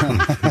in?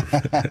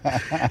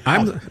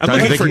 I'm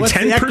looking for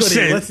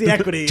 10%. What's the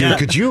equity? Dude,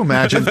 could you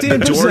imagine the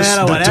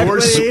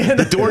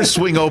doors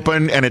swing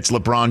open and it's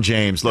LeBron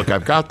James? Look,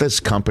 I've got this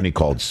company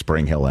called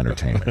Spring Hill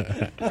Entertainment.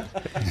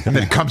 And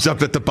then it comes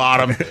up at the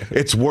bottom.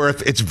 It's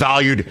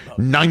valued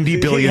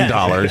 $90 billion.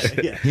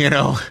 Yeah. You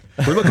know?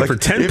 We're looking for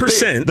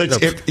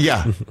 10%.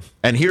 Yeah.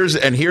 And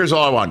here's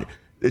all I want.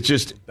 It's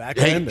just,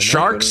 hey,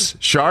 Sharks,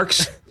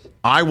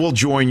 I will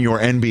join your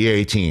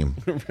NBA team.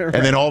 Right.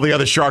 And then all the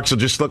other Sharks will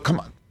just look, come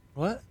on.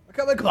 What?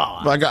 Come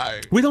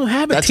on. We don't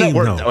have a team,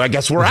 though. I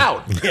guess we're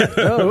out.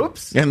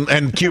 Oops.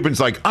 And Cuban's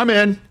like, I'm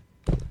in.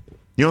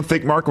 You don't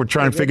think Mark would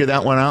try and figure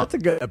that one out? That's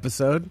a good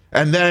episode.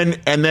 And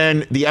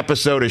then the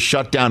episode is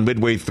shut down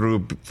midway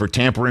through for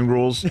tampering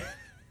rules.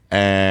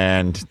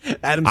 And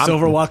Adam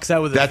Silver walks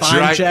out with a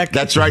fine check.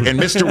 That's right. And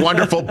Mr.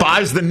 Wonderful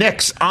buys the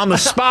Knicks on the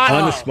spot.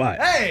 On the spot.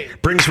 Hey!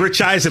 Brings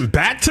Rich Eisen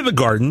back to the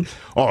Garden.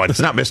 Oh, it's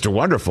not Mr.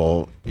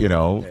 Wonderful, you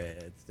know.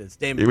 It's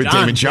Damon John.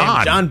 Damon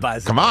John. John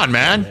buys it. Come on,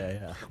 man.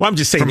 Yeah. Well, I'm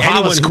just saying, From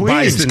anyone Hollis, who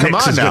buys the Queens,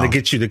 Knicks is now. going to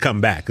get you to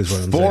come back, is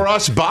what I'm saying. For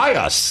us, by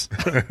us.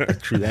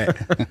 True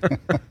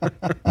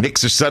that.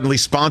 Knicks are suddenly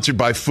sponsored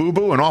by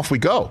FUBU, and off we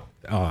go.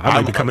 Oh, I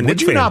might become a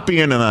Knicks fan. Would you not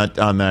be in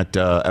on that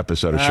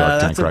episode of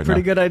Shark Tank right now? That's a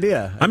pretty good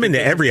idea. I'm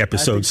into every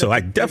episode, so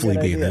I'd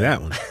definitely be into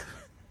that one.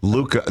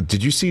 Luka,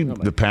 did you see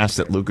the pass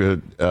that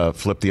Luka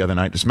flipped the other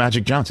night? It's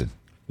Magic Johnson.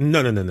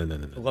 No.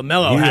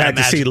 LaMelo had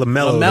to see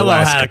LaMelo.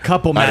 LaMelo had a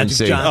couple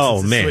Magic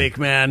Johnsons this week,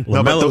 man.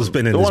 LaMelo's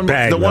been in his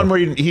bag. The one where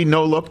he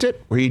no-looked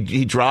it, where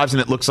he drives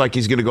and it looks like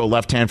he's going to go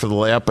left hand for the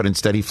layup, but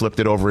instead he flipped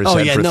it over his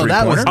head for a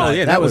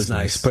three-pointer. That was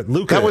nice. But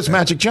Luka, that was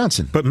Magic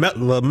Johnson. But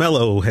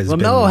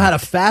LaMelo had a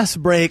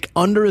fast break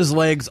under his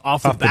legs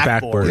off the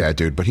backboard. Yeah,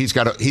 dude, but he's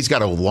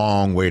got a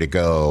long way to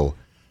go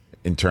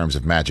in terms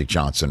of Magic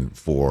Johnson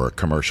for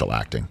commercial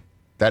acting.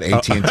 That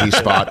AT&T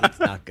spot. It's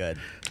not good.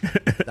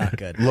 Not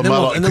good.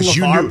 LaMelo, and then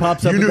LeVar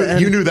pops up at the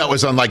end. You knew that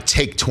was on like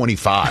take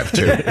 25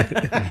 too.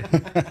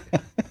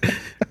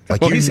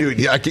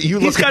 You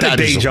look he's got at that. A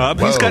day job.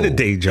 He's got a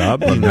day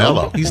job.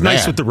 LaMelo, he's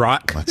nice with the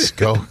rock. Let's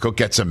go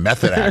get some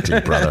method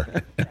acting,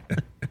 brother.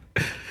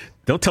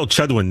 Don't tell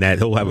Chudwin that.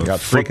 He'll have a got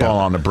freak football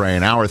out. on the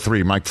brain. Hour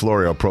 3, Mike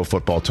Florio, Pro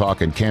Football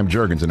Talk, and Cam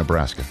Jurgens in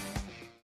Nebraska.